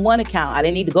went in one account. I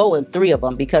didn't need to go in 3 of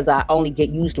them because I only get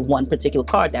used to one particular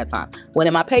card that time. Went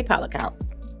in my PayPal account.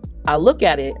 I look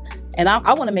at it, And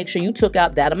I want to make sure you took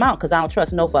out that amount because I don't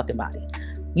trust no fucking body.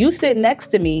 You sit next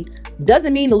to me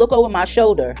doesn't mean to look over my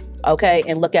shoulder, okay,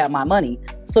 and look at my money.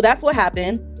 So that's what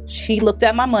happened. She looked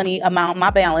at my money amount,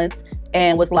 my balance,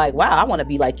 and was like, wow, I want to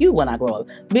be like you when I grow up.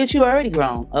 Bitch, you already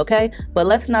grown, okay? But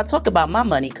let's not talk about my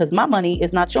money because my money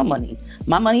is not your money.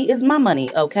 My money is my money,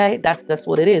 okay? That's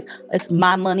what it is. It's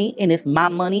my money and it's my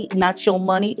money, not your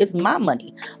money. It's my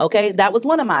money, okay? That was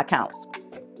one of my accounts.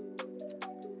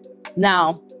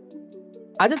 Now,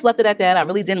 I just left it at that. I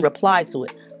really didn't reply to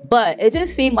it. But it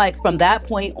just seemed like from that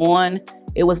point on,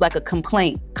 it was like a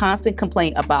complaint, constant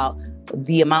complaint about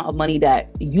the amount of money that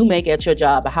you make at your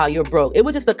job, how you're broke. It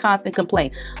was just a constant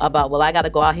complaint about, well, I got to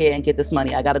go out here and get this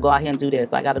money. I got to go out here and do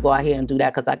this. I got to go out here and do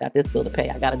that because I got this bill to pay.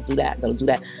 I got to do that. I got to do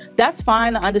that. That's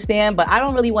fine to understand, but I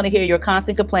don't really want to hear your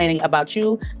constant complaining about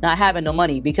you not having no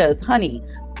money because, honey,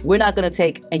 we're not going to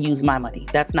take and use my money.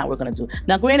 That's not what we're going to do.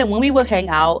 Now, granted, when we would hang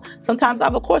out, sometimes I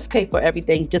would, of course, pay for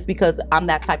everything just because I'm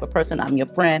that type of person. I'm your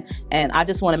friend, and I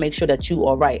just want to make sure that you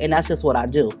are right, and that's just what I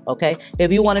do, okay?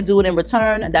 If you want to do it in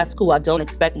return, that's cool. I don't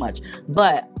expect much,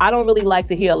 but I don't really like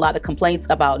to hear a lot of complaints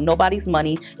about nobody's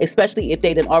money, especially if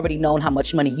they didn't already known how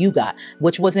much money you got,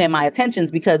 which wasn't in my intentions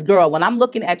because, girl, when I'm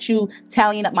looking at you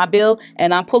tallying up my bill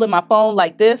and I'm pulling my phone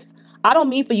like this, I don't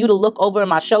mean for you to look over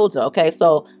my shoulder, okay?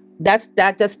 So that's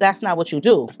not what you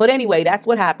do. But anyway, that's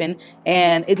what happened.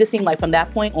 And it just seemed like from that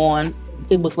point on,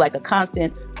 it was like a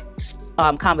constant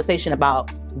conversation about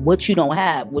what you don't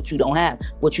have, what you don't have,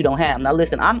 what you don't have. Now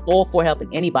listen, I'm all for helping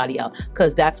anybody out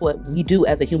because that's what we do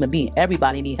as a human being.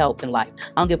 Everybody need help in life.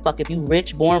 I don't give a fuck if you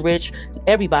rich, born rich,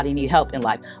 everybody need help in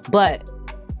life. But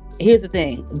here's the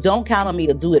thing, don't count on me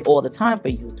to do it all the time for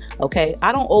you, okay?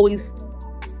 I don't always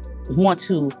want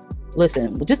to.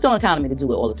 Listen, just don't count on me to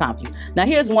do it all the time for you. Now,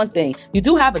 here's one thing. You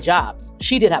do have a job.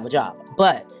 She did have a job,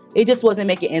 but it just wasn't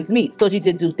making ends meet. So she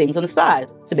did do things on the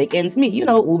side to make ends meet, you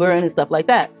know, Uber and stuff like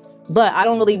that. But I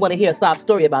don't really want to hear a sob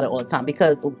story about it all the time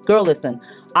because, girl, listen,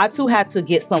 I too had to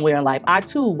get somewhere in life. I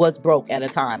too was broke at a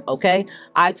time, okay?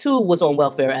 I too was on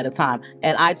welfare at a time.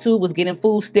 And I too was getting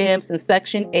food stamps and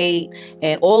Section 8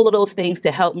 and all of those things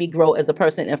to help me grow as a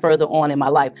person and further on in my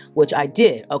life, which I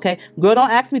did, okay? Girl,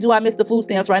 don't ask me, do I miss the food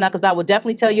stamps right now? Because I would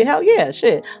definitely tell you, hell yeah,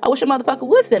 shit. I wish a motherfucker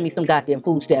would send me some goddamn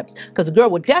food stamps because a girl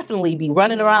would definitely be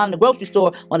running around the grocery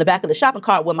store on the back of the shopping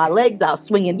cart with my legs out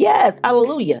swinging. Yes,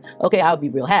 hallelujah. Okay, I would be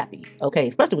real happy. Okay,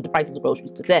 especially with the prices of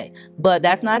groceries today. But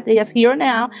that's not, that's here or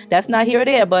now. That's not here or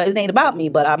there, but it ain't about me.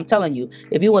 But I'm telling you,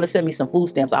 if you want to send me some food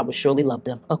stamps, I would surely love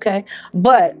them, okay?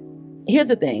 But here's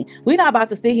the thing. We're not about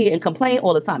to sit here and complain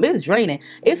all the time. It's draining.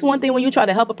 It's one thing when you try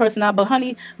to help a person out, but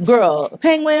honey, girl,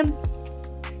 Penguin,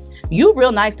 you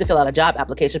real nice to fill out a job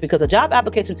application because a job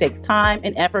application takes time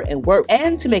and effort and work.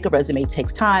 And to make a resume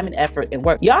takes time and effort and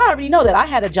work. Y'all already know that I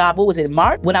had a job, what was it, in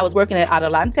March, when I was working at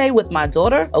Adelante with my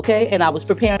daughter, okay? And I was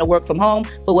preparing to work from home.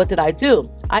 But what did I do?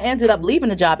 I ended up leaving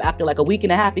the job after like a week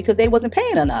and a half because they wasn't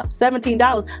paying enough.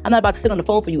 $17. I'm not about to sit on the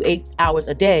phone for you 8 hours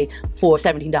a day for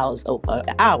 $17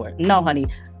 an hour. No, honey.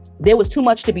 There was too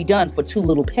much to be done for too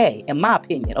little pay, in my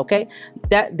opinion, okay?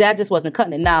 That just wasn't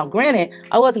cutting it. Now, granted,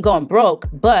 I wasn't going broke,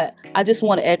 but I just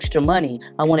wanted extra money.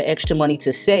 I wanted extra money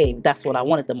to save. That's what I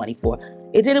wanted the money for.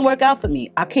 It didn't work out for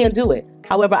me. I can't do it.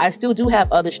 However, I still do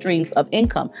have other streams of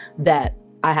income that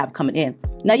I have coming in.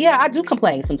 Now, yeah, I do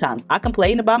complain sometimes. I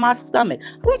complain about my stomach.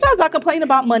 Sometimes I complain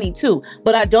about money too,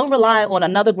 but I don't rely on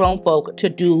another grown folk to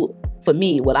do for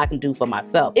me what I can do for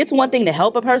myself. It's one thing to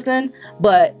help a person,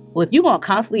 but if you're gonna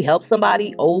constantly help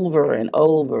somebody over and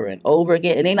over and over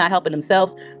again and they're not helping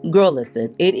themselves, girl,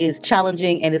 listen, it is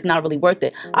challenging and it's not really worth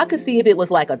it. I could see if it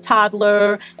was like a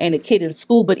toddler and a kid in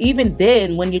school, but even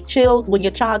then, when your child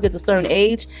gets a certain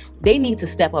age, they need to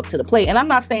step up to the plate. And I'm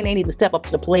not saying they need to step up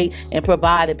to the plate and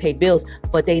provide and pay bills,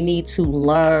 but they need to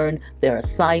learn their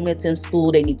assignments in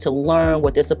school. They need to learn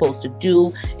what they're supposed to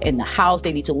do in the house.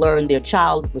 They need to learn their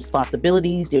child's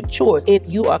responsibilities, their chores. If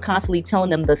you are constantly telling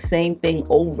them the same thing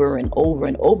over and over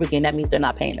and over again, that means they're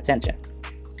not paying attention.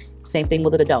 Same thing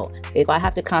with an adult. If I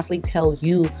have to constantly tell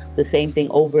you the same thing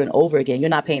over and over again, you're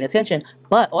not paying attention,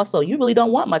 but also you really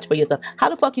don't want much for yourself. How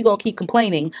the fuck you gonna keep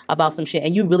complaining about some shit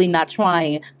and you really not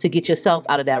trying to get yourself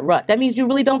out of that rut? That means you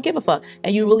really don't give a fuck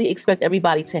and you really expect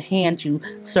everybody to hand you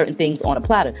certain things on a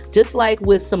platter. Just like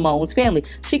with Simone's family.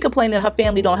 She complained that her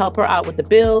family don't help her out with the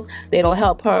bills. They don't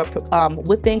help her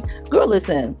with things. Girl,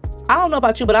 listen, I don't know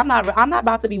about you, but I'm not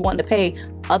about to be wanting to pay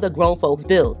other grown folks'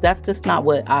 bills. That's just not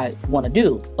what I want to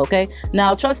do, okay?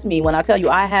 Now, trust me when I tell you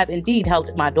I have indeed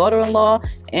helped my daughter-in-law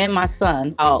and my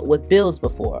son out with bills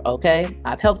before, okay?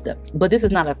 I've helped them. But this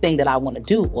is not a thing that I want to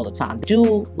do all the time. Do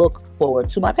look forward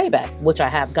to my payback, which I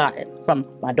have gotten from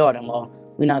my daughter-in-law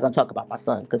We're not gonna talk about my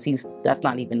son because that's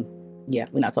not even. Yeah,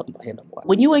 we're not talking about him no more.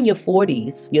 When you're in your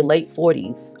 40s, your late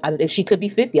 40s, she could be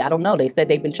 50. I don't know. They said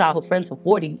they've been childhood friends for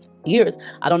 40 years.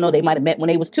 I don't know. They might have met when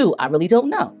they was 2. I really don't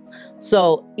know.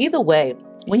 So either way,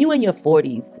 when you're in your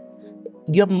 40s,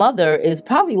 your mother is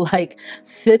probably like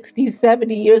 60,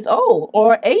 70 years old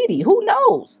or 80. Who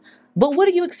knows? But what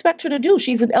do you expect her to do?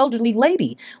 She's an elderly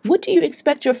lady. What do you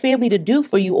expect your family to do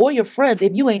for you or your friends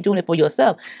if you ain't doing it for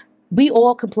yourself? We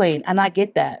all complain, and I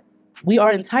get that. We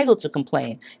are entitled to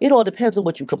complain. It all depends on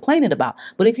what you're complaining about.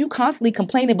 But if you constantly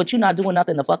complaining, but you're not doing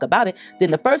nothing the fuck about it,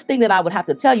 then the first thing that I would have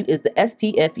to tell you is the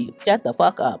STFU. Shut the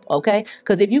fuck up, okay?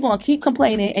 Because if you're going to keep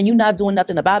complaining and you're not doing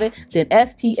nothing about it, then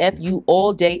STFU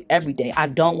all day, every day. I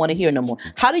don't want to hear no more.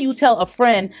 How do you tell a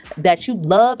friend that you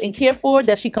love and care for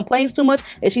that she complains too much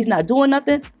and she's not doing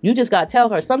nothing? You just got to tell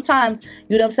her. Sometimes,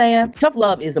 you know what I'm saying? Tough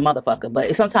love is a motherfucker,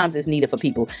 but sometimes it's needed for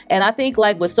people. And I think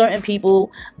like with certain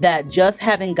people that just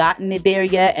haven't gotten it there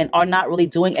yet and are not really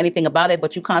doing anything about it,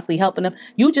 but you constantly helping them,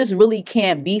 you just really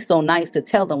can't be so nice to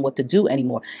tell them what to do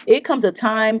anymore. It comes a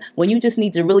time when you just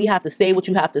need to really have to say what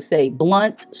you have to say.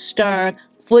 Blunt, stern,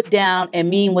 foot down, and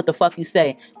mean what the fuck you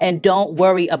say. And don't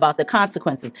worry about the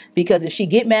consequences. Because if she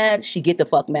get mad, she get the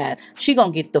fuck mad. She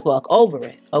gonna get the fuck over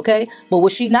it, okay? But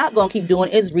what she not gonna keep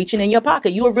doing is reaching in your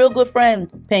pocket. You a real good friend,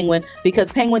 Penguin,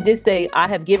 because Penguin did say, I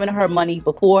have given her money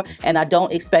before, and I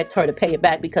don't expect her to pay it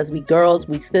back because we girls,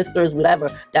 we sisters, whatever.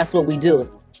 That's what we do.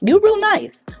 You're real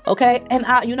nice, okay? And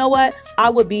you know what? I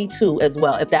would be too as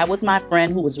well. If that was my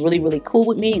friend who was really, really cool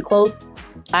with me and close,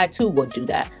 I too would do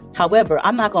that. However,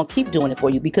 I'm not going to keep doing it for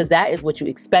you because that is what you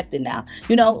expected now.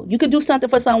 You know, you could do something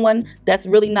for someone that's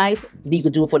really nice. You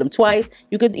could do it for them twice.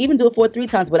 You could even do it for 3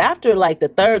 times. But after like the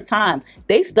 3rd time,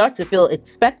 they start to feel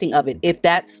expecting of it. If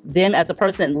that's them as a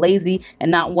person lazy and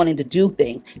not wanting to do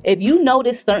things. If you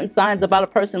notice certain signs about a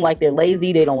person like they're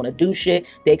lazy, they don't want to do shit,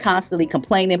 they constantly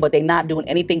complaining, but they're not doing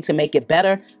anything to make it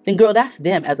better, then girl, that's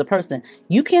them as a person.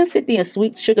 You can't sit there and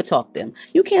sweet sugar talk them.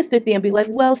 You can't sit there and be like,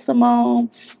 well, Simone,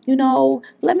 you know,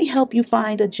 let me help you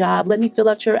find a job. Let me fill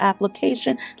out your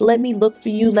application. Let me look for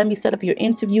you. Let me set up your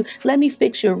interview. Let me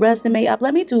fix your resume up.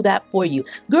 Let me do that for you.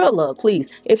 Girl, look,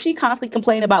 please. If she constantly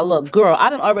complaining about, look, girl,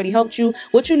 I done already helped you.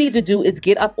 What you need to do is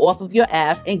get up off of your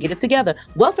ass and get it together.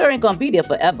 Welfare ain't gonna be there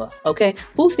forever, okay?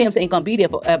 Food stamps ain't gonna be there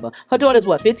forever. Her daughter's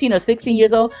what, 15 or 16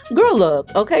 years old? Girl,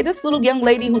 look, okay, this little young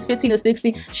lady who's 15 or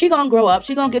 16, she gonna grow up.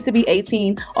 She gonna get to be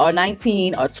 18 or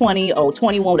 19 or 20 or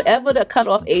 21, whatever the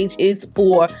cutoff age is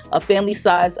for a family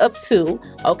size of 2,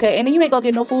 okay? And then you ain't gonna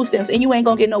get no food stamps and you ain't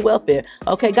gonna get no welfare,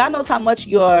 okay? God knows how much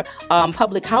your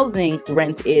public housing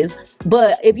rent is,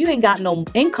 but if you ain't got no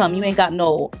income, you ain't got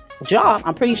no job,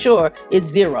 I'm pretty sure it's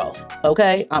 0,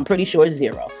 okay? I'm pretty sure it's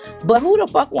 0. But who the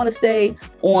fuck want to stay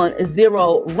on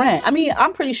 0 rent? I mean,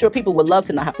 I'm pretty sure people would love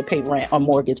to not have to pay rent or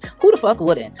mortgage. Who the fuck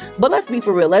wouldn't? But let's be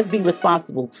for real. Let's be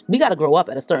responsible. We got to grow up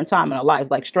at a certain time in our lives,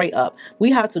 like straight up.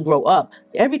 We have to grow up.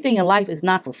 Everything in life is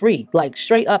not for free, like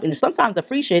straight up. And sometimes the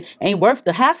free shit ain't worth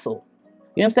the hassle.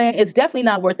 You know what I'm saying? It's definitely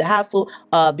not worth the hassle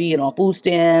being on food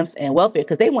stamps and welfare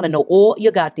because they want to know all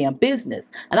your goddamn business.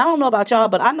 And I don't know about y'all,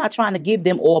 but I'm not trying to give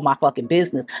them all my fucking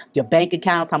business. Your bank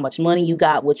accounts, how much money you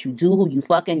got, what you do, who you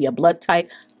fucking, your blood type.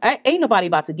 Ain't nobody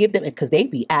about to give them because they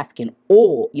be asking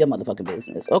all your motherfucking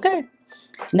business, okay?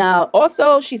 Now,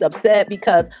 also, she's upset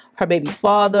because her baby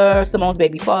father, Simone's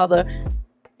baby father,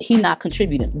 he not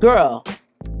contributing. Girl,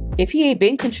 if he ain't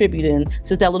been contributing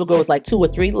since that little girl was like 2 or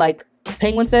 3, like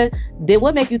Penguin said, then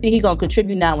what make you think he gonna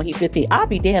contribute now when he's 15? I'll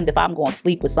be damned if I'm gonna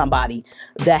sleep with somebody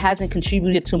that hasn't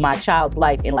contributed to my child's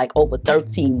life in like over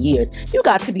 13 years. You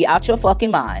got to be out your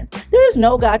fucking mind. There is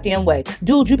no goddamn way.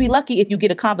 Dude, you be lucky if you get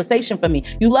a conversation from me.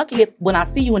 You lucky if when I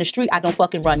see you in the street, I don't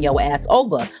fucking run your ass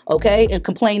over, okay? And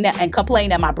complain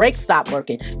that my brakes stop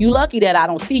working. You lucky that I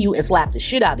don't see you and slap the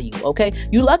shit out of you, okay?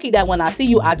 You lucky that when I see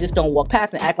you, I just don't walk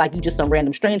past and act like you just some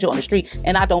random stranger on the street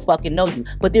and I don't fucking know you.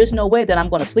 But there's no way that I'm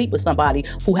gonna sleep with somebody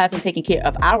who hasn't taken care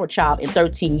of our child in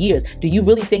 13 years. Do you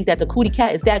really think that the cootie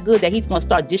cat is that good that he's gonna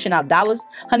start dishing out dollars?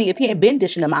 Honey, if he ain't been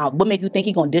dishing them out, what make you think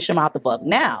he gonna dish them out the fuck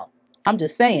now? I'm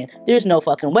just saying, there's no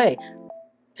fucking way.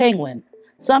 Penguin,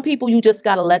 some people you just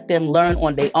gotta let them learn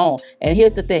on their own. And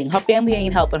here's the thing, her family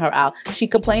ain't helping her out. She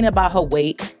complaining about her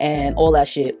weight and all that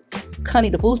shit. Honey,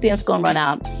 the food stamps gonna run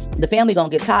out. The family gonna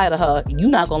get tired of her. You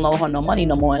not gonna loan her no money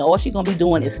no more. And all she gonna be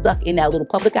doing is stuck in that little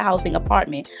public housing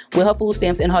apartment with her food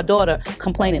stamps and her daughter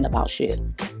complaining about shit.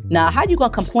 Now, how you gonna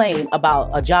complain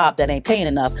about a job that ain't paying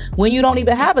enough when you don't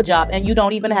even have a job and you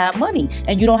don't even have money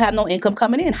and you don't have no income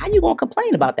coming in? How you gonna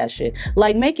complain about that shit?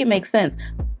 Like, make it make sense.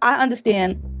 I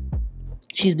understand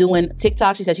She's doing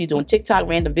TikTok. She said she's doing TikTok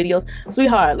random videos.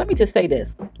 Sweetheart, let me just say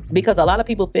this, because a lot of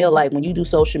people feel like when you do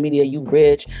social media, you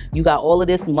rich, you got all of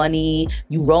this money,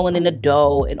 you rolling in the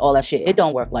dough and all that shit. It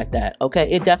don't work like that, okay?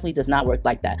 It definitely does not work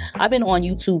like that. I've been on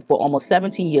YouTube for almost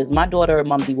 17 years. My daughter,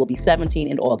 Mumsy, will be 17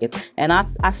 in August. And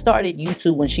I started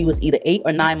YouTube when she was either 8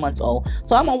 or 9 months old.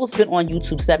 So I've almost been on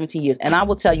YouTube 17 years. And I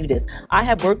will tell you this, I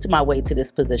have worked my way to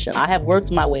this position. I have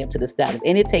worked my way up to this status.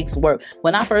 And it takes work.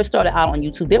 When I first started out on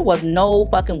YouTube, there was no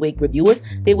fucking wig reviewers.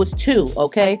 There was 2,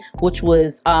 okay, which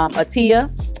was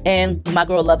Atia and my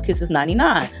girl Love Kisses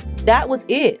 99. That was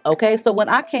it, okay? So when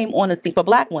I came on the scene for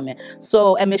black women,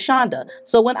 and Miss Shonda,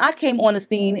 so when I came on the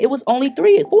scene, it was only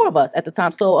 4 of us at the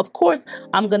time. So of course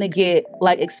I'm gonna get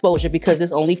like exposure because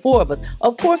there's only 4 of us.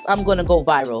 Of course I'm gonna go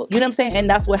viral. You know what I'm saying? And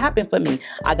that's what happened for me.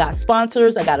 I got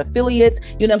sponsors, I got affiliates,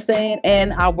 you know what I'm saying?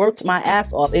 And I worked my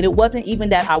ass off. And it wasn't even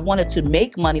that I wanted to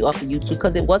make money off of YouTube,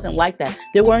 because it wasn't like that.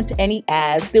 There weren't any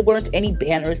ads, there weren't any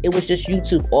banners. It was just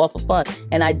YouTube, all for fun.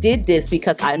 And I did this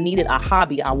because I needed a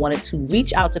hobby. I wanted to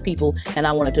reach out to people and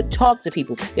I wanted to talk to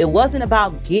people. It wasn't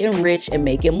about getting rich and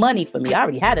making money for me. I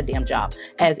already had a damn job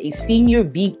as a senior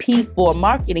VP for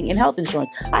marketing and health insurance.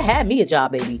 I had me a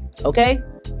job, baby, okay?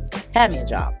 Had me a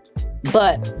job.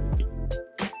 But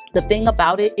the thing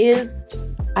about it is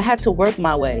I had to work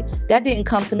my way. That didn't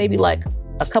come to maybe like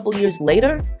a couple years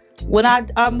later. When I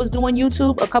was doing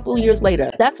YouTube, a couple of years later,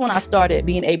 that's when I started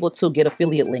being able to get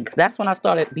affiliate links. That's when I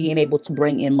started being able to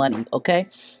bring in money, okay?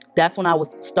 That's when I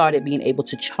started being able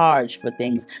to charge for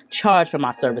things, charge for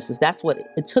my services. That's what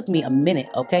it took me a minute,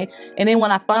 okay? And then when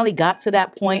I finally got to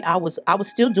that point, I was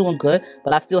still doing good,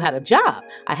 but I still had a job.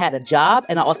 I had a job,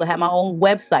 and I also had my own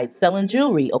website selling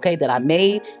jewelry, okay, that I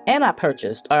made and I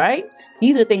purchased, all right?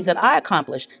 These are things that I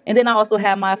accomplished. And then I also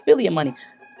had my affiliate money.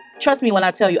 Trust me when I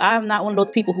tell you, I am not one of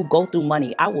those people who go through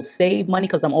money. I will save money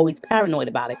because I'm always paranoid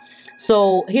about it.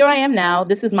 So here I am now.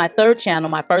 This is my 3rd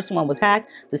channel. My first one was hacked.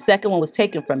 The second one was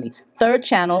taken from me. 3rd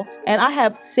channel. And I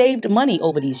have saved money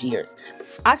over these years.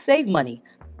 I save money.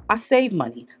 I save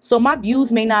money. So my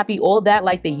views may not be all that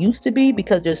like they used to be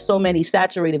because there's so many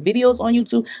saturated videos on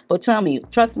YouTube. But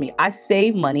trust me, I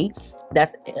save money.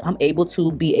 I'm able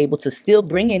to still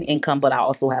bring in income, but I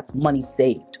also have money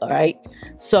saved. All right.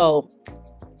 So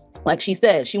like she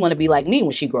said, she want to be like me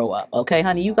when she grow up. Okay,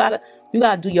 honey, you gotta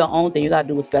do your own thing. You gotta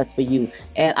do what's best for you.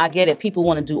 And I get it. People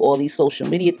want to do all these social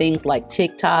media things like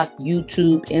TikTok,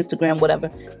 YouTube, Instagram, whatever.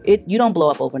 You don't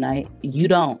blow up overnight. You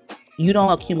don't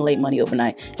accumulate money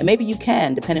overnight. And maybe you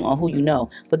can, depending on who you know.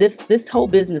 But this whole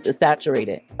business is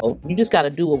saturated. You just got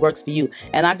to do what works for you.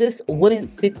 And I just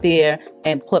wouldn't sit there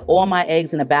and put all my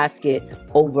eggs in a basket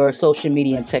over social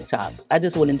media and TikTok. I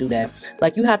just wouldn't do that.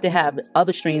 Like, you have to have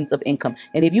other streams of income.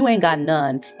 And if you ain't got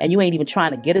none and you ain't even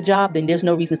trying to get a job, then there's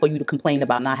no reason for you to complain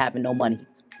about not having no money,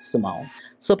 Simone.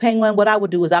 So Penguin, what I would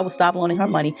do is I would stop loaning her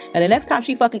money. And the next time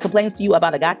she fucking complains to you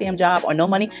about a goddamn job or no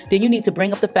money, then you need to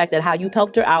bring up the fact that how you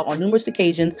helped her out on numerous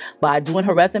occasions by doing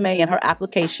her resume and her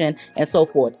application and so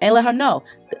forth. And let her know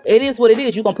it is what it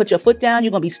is. You're going to put your foot down.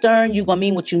 You're going to be stern. You're going to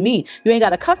mean what you mean. You ain't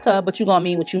got to cuss her, but you're going to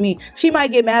mean what you mean. She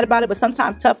might get mad about it, but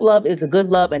sometimes tough love is the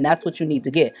good love, and that's what you need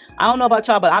to get. I don't know about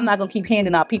y'all, but I'm not going to keep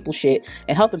handing out people shit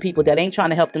and helping people that ain't trying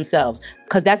to help themselves,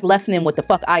 because that's lessening what the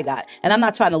fuck I got. And I'm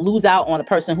not trying to lose out on a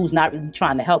person who's not really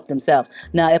trying to help themselves.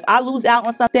 Now, if I lose out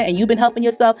on something and you've been helping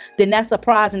yourself, then that's a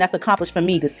prize and that's accomplished for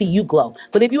me to see you glow.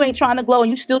 But if you ain't trying to glow and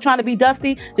you still trying to be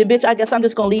dusty, then bitch, I guess I'm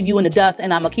just going to leave you in the dust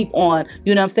and I'm going to keep on,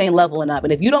 you know what I'm saying, leveling up.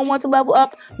 And if you don't want to level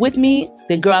up with me,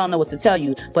 then girl, I don't know what to tell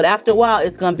you. But after a while,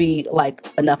 it's going to be like,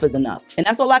 enough is enough. And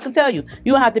that's all I can tell you.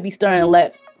 You don't have to be stern and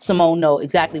let Simone know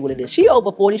exactly what it is. She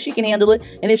over 40, she can handle it.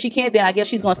 And if she can't, then I guess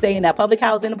she's going to stay in that public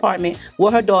housing apartment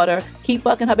with her daughter, keep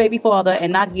fucking her baby father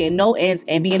and not getting no ends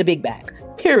and be in a big bag.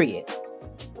 Period.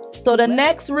 So the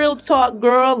next real talk,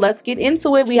 girl, let's get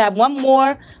into it. We have one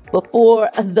more before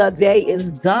the day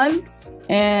is done.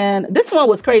 And this one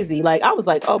was crazy. Like, I was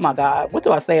like, oh my God, what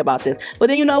do I say about this? But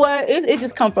then you know what? It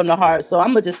just come from the heart. So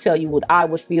I'm going to just tell you what I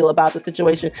would feel about the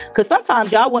situation. Because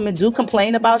sometimes y'all women do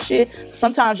complain about shit.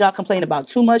 Sometimes y'all complain about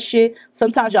too much shit.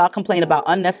 Sometimes y'all complain about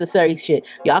unnecessary shit.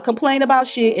 Y'all complain about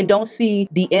shit and don't see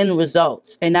the end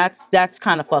results. And that's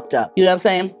kind of fucked up. You know what I'm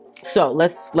saying? So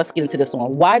let's get into this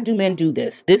one. Why do men do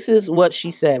this? This is what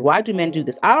she said. Why do men do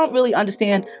this? I don't really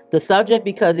understand the subject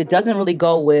because it doesn't really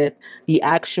go with the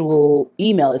actual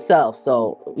email itself.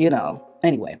 So, you know,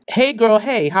 Anyway, hey girl,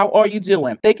 hey, how are you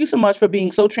doing? Thank you so much for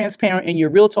being so transparent in your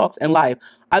real talks in life.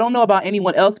 I don't know about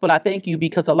anyone else, but I thank you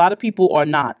because a lot of people are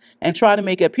not and try to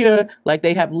make it appear like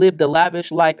they have lived a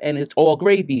lavish life and it's all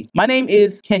gravy. My name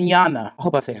is Kenyana. I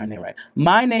hope I say her name right.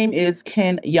 My name is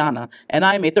Kenyana, and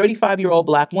I am a 35-year-old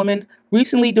Black woman,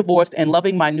 recently divorced and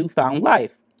loving my newfound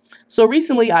life. So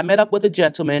recently I met up with a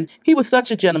gentleman. He was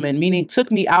such a gentleman, meaning took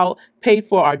me out, paid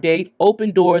for our date,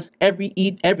 opened doors,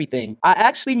 everything. I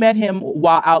actually met him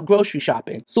while out grocery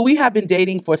shopping. So we have been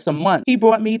dating for some months. He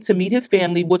brought me to meet his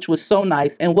family, which was so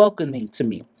nice and welcoming to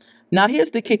me. Now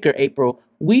here's the kicker, April.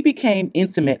 We became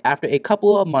intimate after a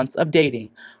couple of months of dating.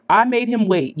 I made him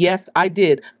wait. Yes, I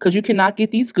did, because you cannot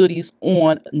get these goodies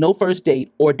on no first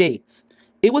date or dates.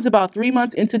 It was about 3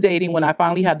 months into dating when I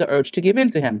finally had the urge to give in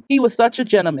to him. He was such a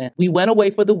gentleman. We went away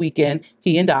for the weekend,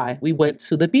 he and I. We went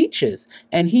to the beaches,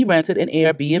 and he rented an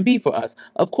Airbnb for us.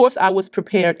 Of course, I was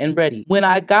prepared and ready. When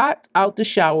I got out the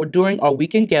shower during our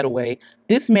weekend getaway,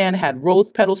 this man had rose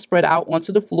petals spread out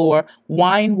onto the floor,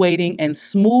 wine waiting, and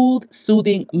smooth,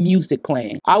 soothing music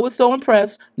playing. I was so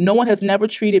impressed. No one has never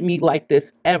treated me like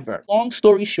this ever. Long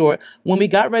story short, when we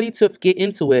got ready to get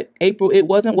into it, April, it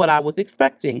wasn't what I was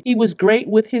expecting. He was great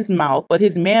with his mouth, but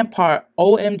his man part,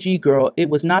 OMG girl, it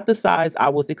was not the size I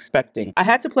was expecting. I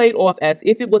had to play it off as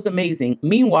if it was amazing.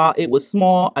 Meanwhile, it was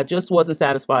small. I just wasn't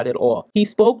satisfied at all. He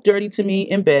spoke dirty to me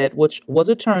in bed, which was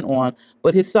a turn on,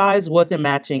 but his size wasn't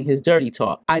matching his dirty talk.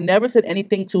 I never said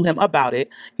anything to him about it.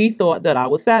 He thought that I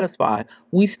was satisfied.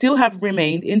 We still have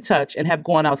remained in touch and have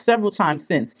gone out several times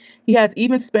since. He has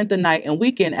even spent the night and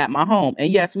weekend at my home. And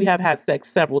yes, we have had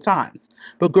sex several times.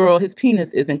 But girl, his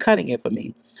penis isn't cutting it for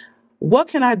me. What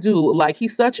can I do? Like,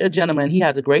 he's such a gentleman. He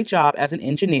has a great job as an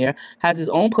engineer, has his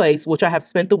own place, which I have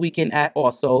spent the weekend at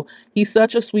also. He's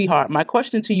such a sweetheart. My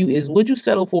question to you is, would you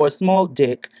settle for a small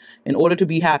dick in order to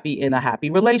be happy in a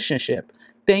happy relationship?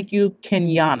 Thank you,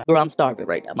 Kenyana. Girl, I'm starving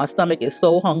right now. My stomach is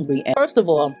so hungry. And first of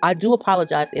all, I do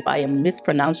apologize if I am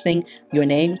mispronouncing your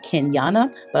name,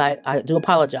 Kenyana, but I do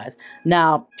apologize.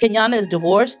 Now, Kenyana is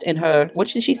divorced and what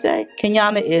did she say?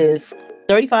 Kenyana is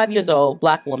 35 years old,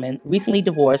 Black woman, recently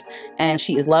divorced, and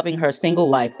she is loving her single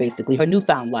life, basically, her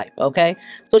newfound life, okay?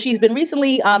 So she's been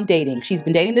recently dating. She's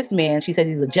been dating this man. She says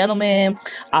he's a gentleman.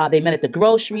 They met at the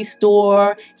grocery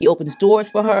store. He opens doors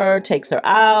for her, takes her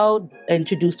out,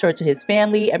 introduced her to his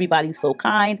family. Everybody's so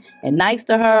kind and nice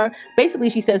to her. Basically,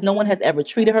 she says no one has ever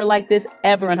treated her like this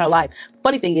ever in her life.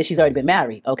 Funny thing is she's already been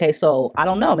married, okay? So I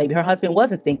don't know. Maybe her husband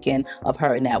wasn't thinking of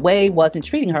her in that way, wasn't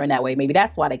treating her in that way. Maybe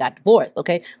that's why they got divorced,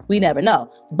 okay? We never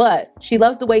know. But she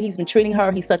loves the way he's been treating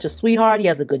her. He's such a sweetheart. He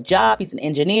has a good job. He's an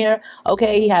engineer,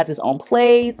 okay? He has his own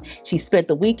place. She spent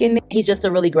the weekend. He's just a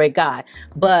really great guy.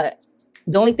 But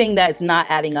the only thing that's not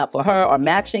adding up for her or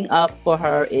matching up for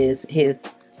her is his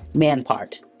man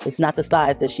part. It's not the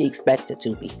size that she expects it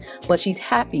to be. But she's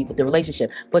happy with the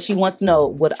relationship. But she wants to know,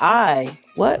 what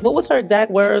was her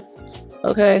exact words?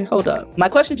 Okay, hold up. My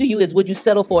question to you is, would you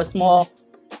settle for a small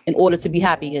in order to be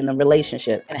happy in a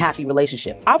relationship, in a happy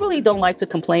relationship? I really don't like to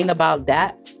complain about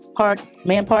that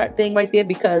man part thing right there,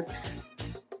 because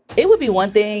it would be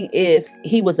one thing if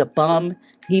he was a bum,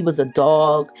 he was a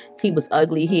dog, he was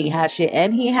ugly, he ain't had shit,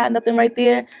 and he ain't had nothing right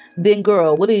there. Then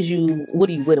girl, what are you with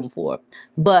him for?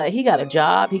 But he got a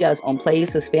job, he got his own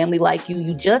place, his family like you.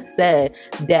 You just said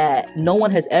that no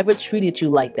one has ever treated you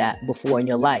like that before in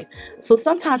your life. So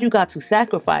sometimes you got to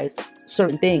sacrifice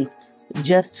certain things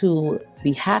just to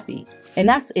be happy. And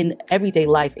that's in everyday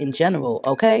life in general,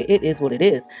 okay? It is what it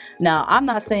is. Now, I'm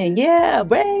not saying, yeah,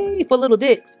 brave for little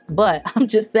dicks, but I'm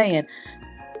just saying,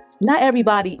 not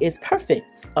everybody is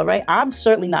perfect, all right? I'm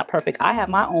certainly not perfect. I have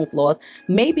my own flaws.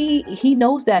 Maybe he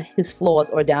knows that his flaws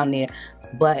are down there,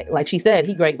 but like she said,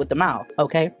 he great with the mouth,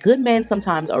 okay? Good men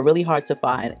sometimes are really hard to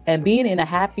find, and being in a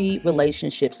happy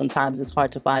relationship sometimes is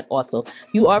hard to find also.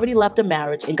 You already left a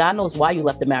marriage, and God knows why you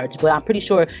left the marriage, but I'm pretty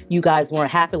sure you guys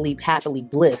weren't happily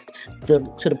blissed to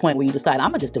the point where you decide,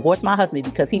 I'm gonna just divorce my husband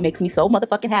because he makes me so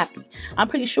motherfucking happy. I'm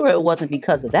pretty sure it wasn't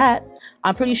because of that.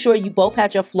 I'm pretty sure you both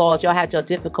had your flaws, y'all had your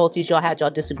difficulties, y'all had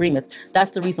your disagreements.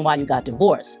 That's the reason why you got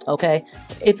divorced, okay?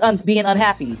 It's being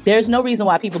unhappy. There's no reason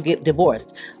why people get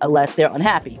divorced unless they're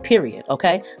unhappy, period,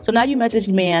 okay? So now you met this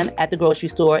man at the grocery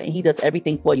store and he does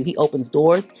everything for you. He opens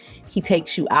doors, he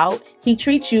takes you out, he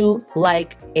treats you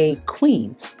like a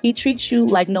queen. He treats you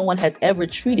like no one has ever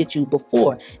treated you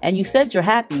before. And you said you're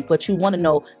happy, but you want to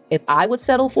know if I would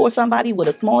settle for somebody with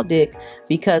a small dick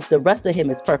because the rest of him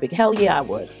is perfect. Hell yeah, I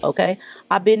would, okay?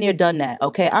 I've been there, done that,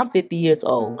 okay? I'm 50 years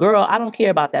old. girl, I don't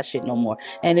care about that shit no more.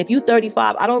 And if you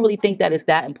 35, I don't really think that it's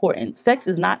that important. Sex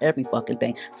is not every fucking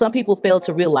thing. Some people fail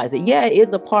to realize it. Yeah, it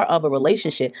is a part of a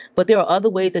relationship, but there are other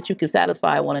ways that you can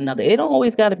satisfy one another. It don't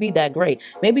always got to be that great.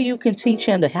 Maybe you can teach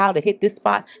him how to hit this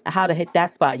spot and how to hit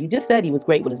that spot. You just said he was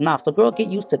great with his mouth. So girl, get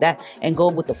used to that and go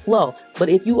with the flow. But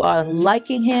if you are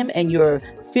liking him and you're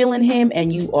feeling him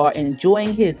and you are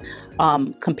enjoying his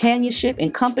companionship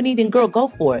and company, then girl, go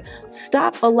for it.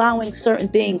 Stop allowing certain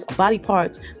things, body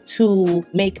parts, to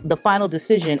make the final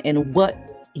decision in what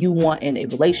you want in a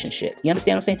relationship. You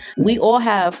understand what I'm saying? We all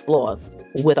have flaws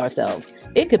with ourselves.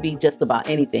 It could be just about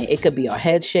anything. It could be our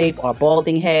head shape, our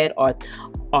balding head,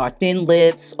 our thin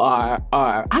lips, our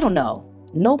I don't know.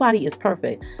 Nobody is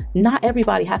perfect. Not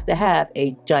everybody has to have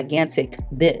a gigantic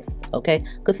this, okay?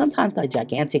 Because sometimes the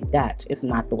gigantic that is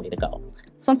not the way to go.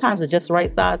 Sometimes the just right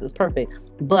size is perfect.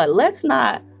 But let's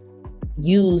not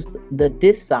use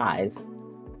this size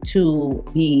to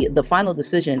be the final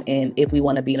decision in if we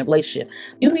want to be in a relationship.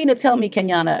 You mean to tell me,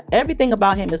 Kenyana, everything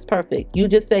about him is perfect? You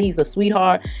just say he's a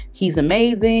sweetheart, he's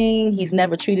amazing,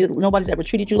 nobody's ever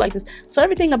treated you like this. So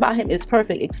everything about him is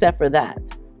perfect except for that.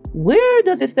 Where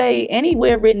does it say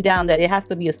anywhere written down that it has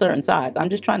to be a certain size? I'm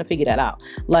just trying to figure that out.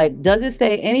 Like, does it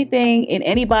say anything in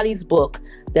anybody's book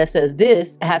that says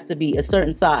this has to be a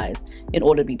certain size in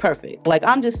order to be perfect? Like,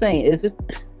 I'm just saying,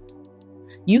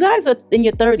 you guys are in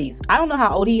your 30s. I don't know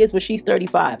how old he is, but she's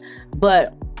 35.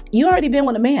 But you already been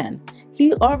with a man.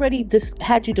 He already just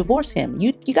had you divorce him.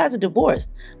 You guys are divorced,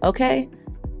 okay?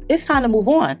 It's time to move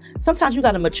on. Sometimes you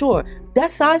got to mature. That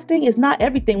size thing is not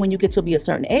everything when you get to be a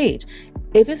certain age.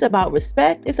 If it's about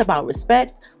respect, it's about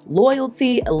respect,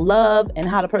 loyalty, love, and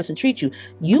how the person treats you.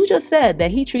 You just said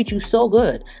that he treats you so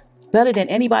good, better than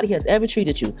anybody has ever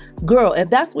treated you. Girl, if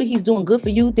that's what he's doing good for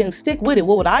you, then stick with it.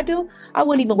 What would I do? I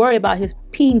wouldn't even worry about his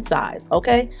peen size,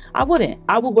 okay? I wouldn't.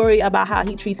 I would worry about how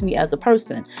he treats me as a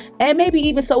person. And maybe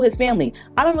even so his family.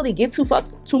 I don't really give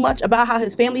too much about how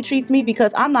his family treats me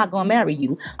because I'm not going to marry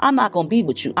you. I'm not going to be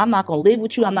with you. I'm not going to live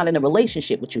with you. I'm not in a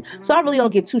relationship with you. So I really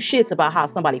don't give two shits about how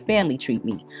somebody's family treat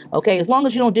me, okay? As long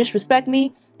as you don't disrespect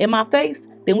me in my face,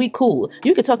 then we cool.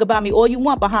 You can talk about me all you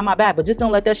want behind my back, but just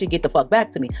don't let that shit get the fuck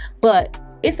back to me. But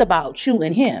it's about you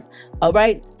and him, all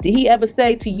right? Did he ever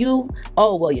say to you,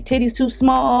 oh, well, your titty's too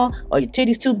small, or your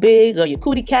titty's too big, or your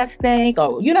cootie cat stink,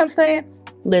 or you know what I'm saying?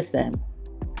 Listen,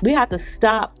 we have to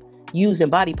stop using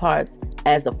body parts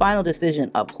as the final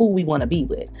decision of who we want to be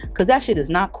with, because that shit is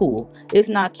not cool. It's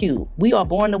not cute. We are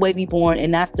born the way we born,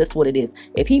 and that's just what it is.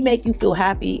 If he make you feel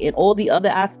happy in all the other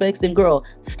aspects, then girl,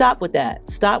 stop with that.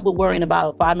 Stop with worrying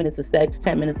about 5 minutes of sex,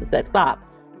 10 minutes of sex. Stop,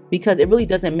 because it really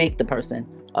doesn't make the person,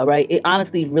 all right? It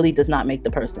honestly really does not make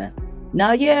the person.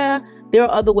 Now, yeah, there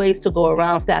are other ways to go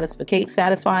around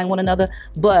satisfying one another,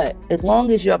 but as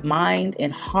long as your mind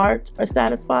and heart are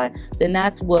satisfied, then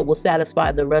that's what will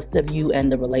satisfy the rest of you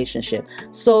and the relationship.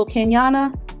 So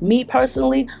Kenyana, me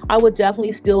personally, I would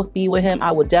definitely still be with him.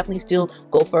 I would definitely still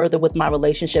go further with my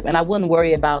relationship, and I wouldn't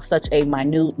worry about such a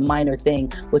minor thing,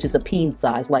 which is a peen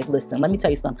size. Like, listen, let me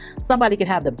tell you something. Somebody could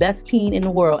have the best peen in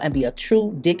the world and be a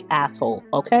true dick asshole,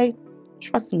 okay?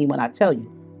 Trust me when I tell you.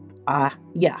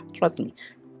 Yeah, trust me.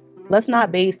 Let's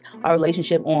not base our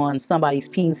relationship on somebody's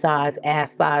peen size,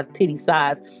 ass size, titty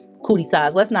size, cootie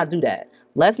size. Let's not do that.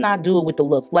 Let's not do it with the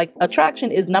looks. Like,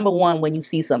 attraction is number one when you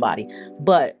see somebody.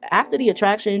 But after the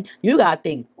attraction, you got to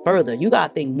think further. You got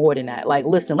to think more than that. Like,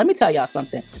 listen, let me tell y'all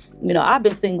something. You know, I've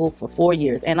been single for 4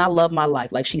 years and I love my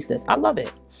life. Like she says, I love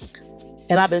it.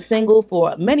 And I've been single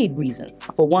for many reasons.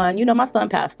 For one, you know, my son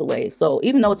passed away. So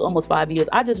even though it's almost 5 years,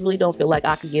 I just really don't feel like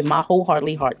I can give my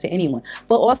wholeheartedly heart to anyone.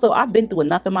 But also, I've been through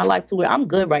enough in my life to where I'm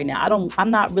good right now.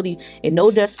 I'm not really in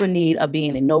no desperate need of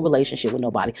being in no relationship with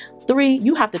nobody. 3,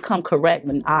 you have to come correct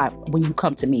when you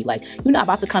come to me. Like, you're not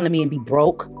about to come to me and be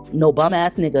broke, no bum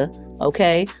ass nigga,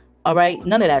 okay? All right?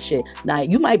 None of that shit. Now,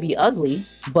 you might be ugly,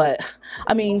 but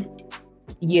I mean,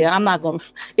 yeah, I'm not going to,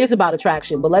 it's about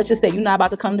attraction, but let's just say you're not about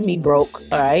to come to me broke,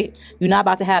 all right? You're not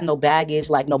about to have no baggage,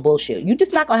 like no bullshit. You're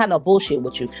just not going to have no bullshit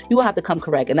with you. You're going to have to come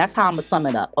correct, and that's how I'm going to sum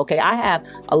it up, okay? I have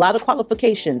a lot of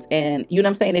qualifications, and you know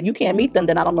what I'm saying? If you can't meet them,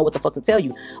 then I don't know what the fuck to tell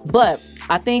you. But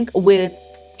I think with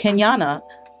Kenyana,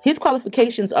 his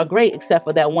qualifications are great except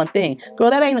for that one thing.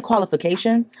 Girl, that ain't a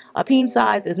qualification. A peen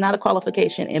size is not a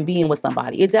qualification in being with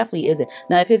somebody. It definitely isn't.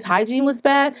 Now, if his hygiene was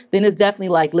bad, then it's definitely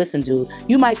like, listen, dude,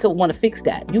 you might want to fix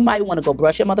that. You might want to go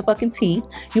brush your motherfucking teeth.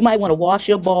 You might want to wash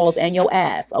your balls and your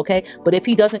ass, okay? But if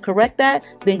he doesn't correct that,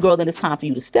 then girl, then it's time for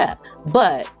you to step.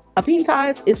 But a peen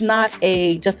size is not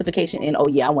a justification in, oh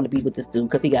yeah, I want to be with this dude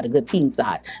because he got a good peen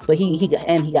size, but he a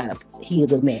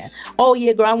good man. Oh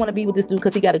yeah, girl, I want to be with this dude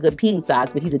because he got a good peen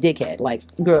size, but he's a dickhead. Like,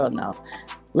 girl, no.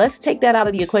 Let's take that out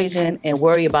of the equation and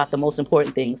worry about the most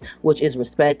important things, which is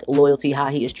respect, loyalty, how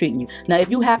he is treating you. Now, if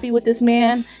you're happy with this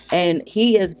man and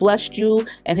he has blessed you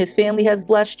and his family has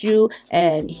blessed you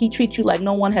and he treats you like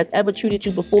no one has ever treated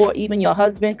you before, even your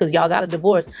husband, because y'all got a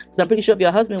divorce. Because I'm pretty sure if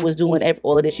your husband was doing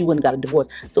all of this, you wouldn't got a divorce.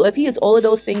 So if he is all of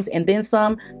those things and then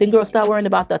some, then girl, stop worrying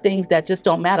about the things that just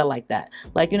don't matter like that.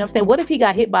 Like, you know what I'm saying? What if he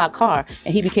got hit by a car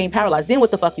and he became paralyzed? Then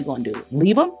what the fuck you gonna do?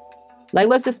 Leave him? Like,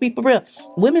 let's just be for real.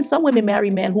 Some women marry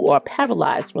men who are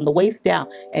paralyzed from the waist down,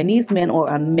 and these men are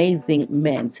amazing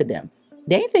men to them.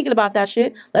 They ain't thinking about that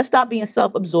shit. Let's stop being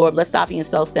self-absorbed. Let's stop being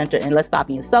self-centered, and let's stop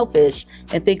being selfish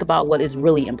and think about what is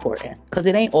really important. Because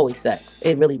it ain't always sex.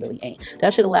 It really, really ain't.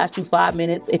 That shit'll last you 5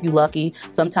 minutes if you're lucky,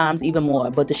 sometimes even more.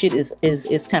 But the shit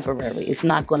is temporary. It's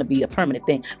not going to be a permanent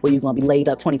thing where you're going to be laid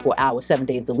up 24 hours, 7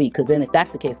 days a week. Because then if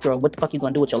that's the case, girl, what the fuck you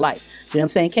going to do with your life? You know what I'm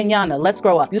saying? Kenyana, let's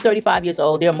grow up. You're 35 years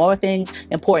old. There are more things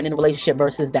important in a relationship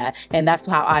versus that. And that's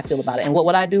how I feel about it. And what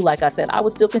would I do? Like I said, I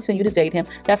would still continue to date him.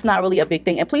 That's not really a big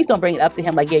thing. And please don't bring it up to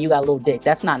him like, yeah, you got a little dick.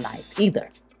 That's not nice either.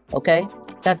 Okay?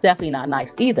 That's definitely not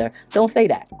nice either. Don't say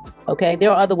that. Okay? There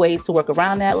are other ways to work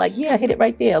around that. Like, yeah, hit it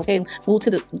right there. Okay? Move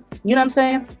to the, you know what I'm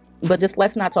saying? But just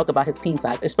let's not talk about his peen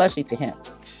size, especially to him.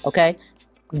 Okay?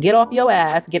 Get off your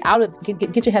ass. Get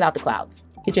your head out the clouds.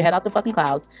 Get your head out the fucking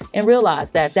clouds and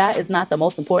realize that that is not the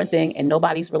most important thing in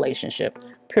nobody's relationship,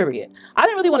 period. I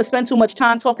didn't really want to spend too much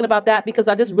time talking about that because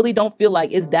I just really don't feel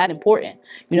like it's that important.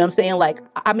 You know what I'm saying? Like,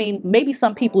 I mean, maybe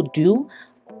some people do.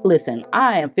 Listen,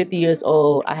 I am 50 years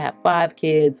old. I have 5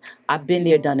 kids. I've been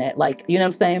there, done that. Like, you know what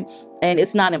I'm saying? And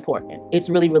it's not important. It's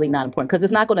really, really not important because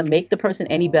it's not going to make the person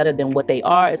any better than what they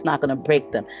are. It's not going to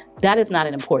break them. That is not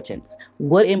an importance.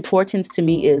 What importance to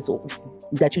me is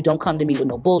that you don't come to me with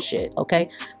no bullshit, okay?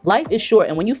 Life is short,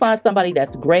 and when you find somebody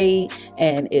that's great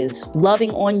and is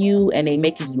loving on you and they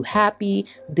making you happy,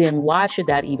 then why should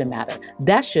that even matter?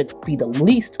 That should be the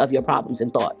least of your problems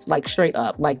and thoughts, like straight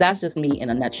up. Like, that's just me in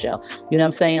a nutshell. You know what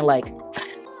I'm saying? Like,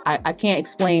 I can't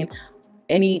explain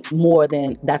any more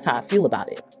than that's how I feel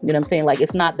about it. You know what I'm saying? Like,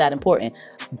 it's not that important,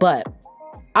 but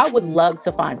I would love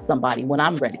to find somebody when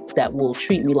I'm ready that will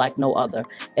treat me like no other.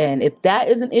 And if that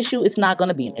is an issue, it's not going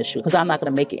to be an issue because I'm not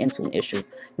going to make it into an issue. You know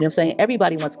what I'm saying?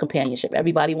 Everybody wants companionship.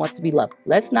 Everybody wants to be loved.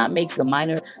 Let's not make the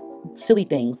minor silly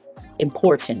things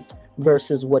important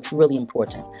versus what's really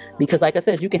important. Because like I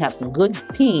said, you can have some good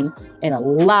peen and a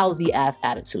lousy ass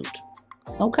attitude.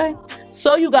 Okay,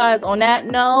 so you guys, on that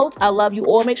note, I love you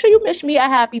all. Make sure you wish me a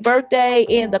happy birthday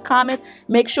in the comments.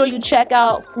 Make sure you check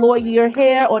out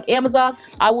flooyeerhair on Amazon.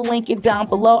 I will link it down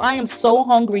below. I am so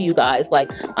hungry, you guys.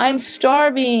 Like, I'm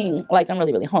starving. Like, I'm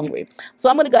really, really hungry. So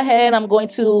I'm going to go ahead. I'm going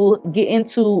to get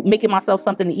into making myself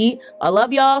something to eat. I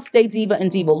love y'all. Stay diva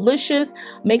and divolicious.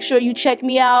 Make sure you check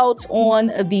me out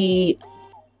on the...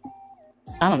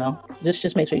 I don't know.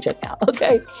 Just make sure you check it out.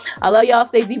 Okay. I love y'all.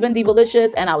 Stay diva and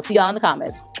divolicious. And I will see y'all in the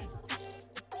comments.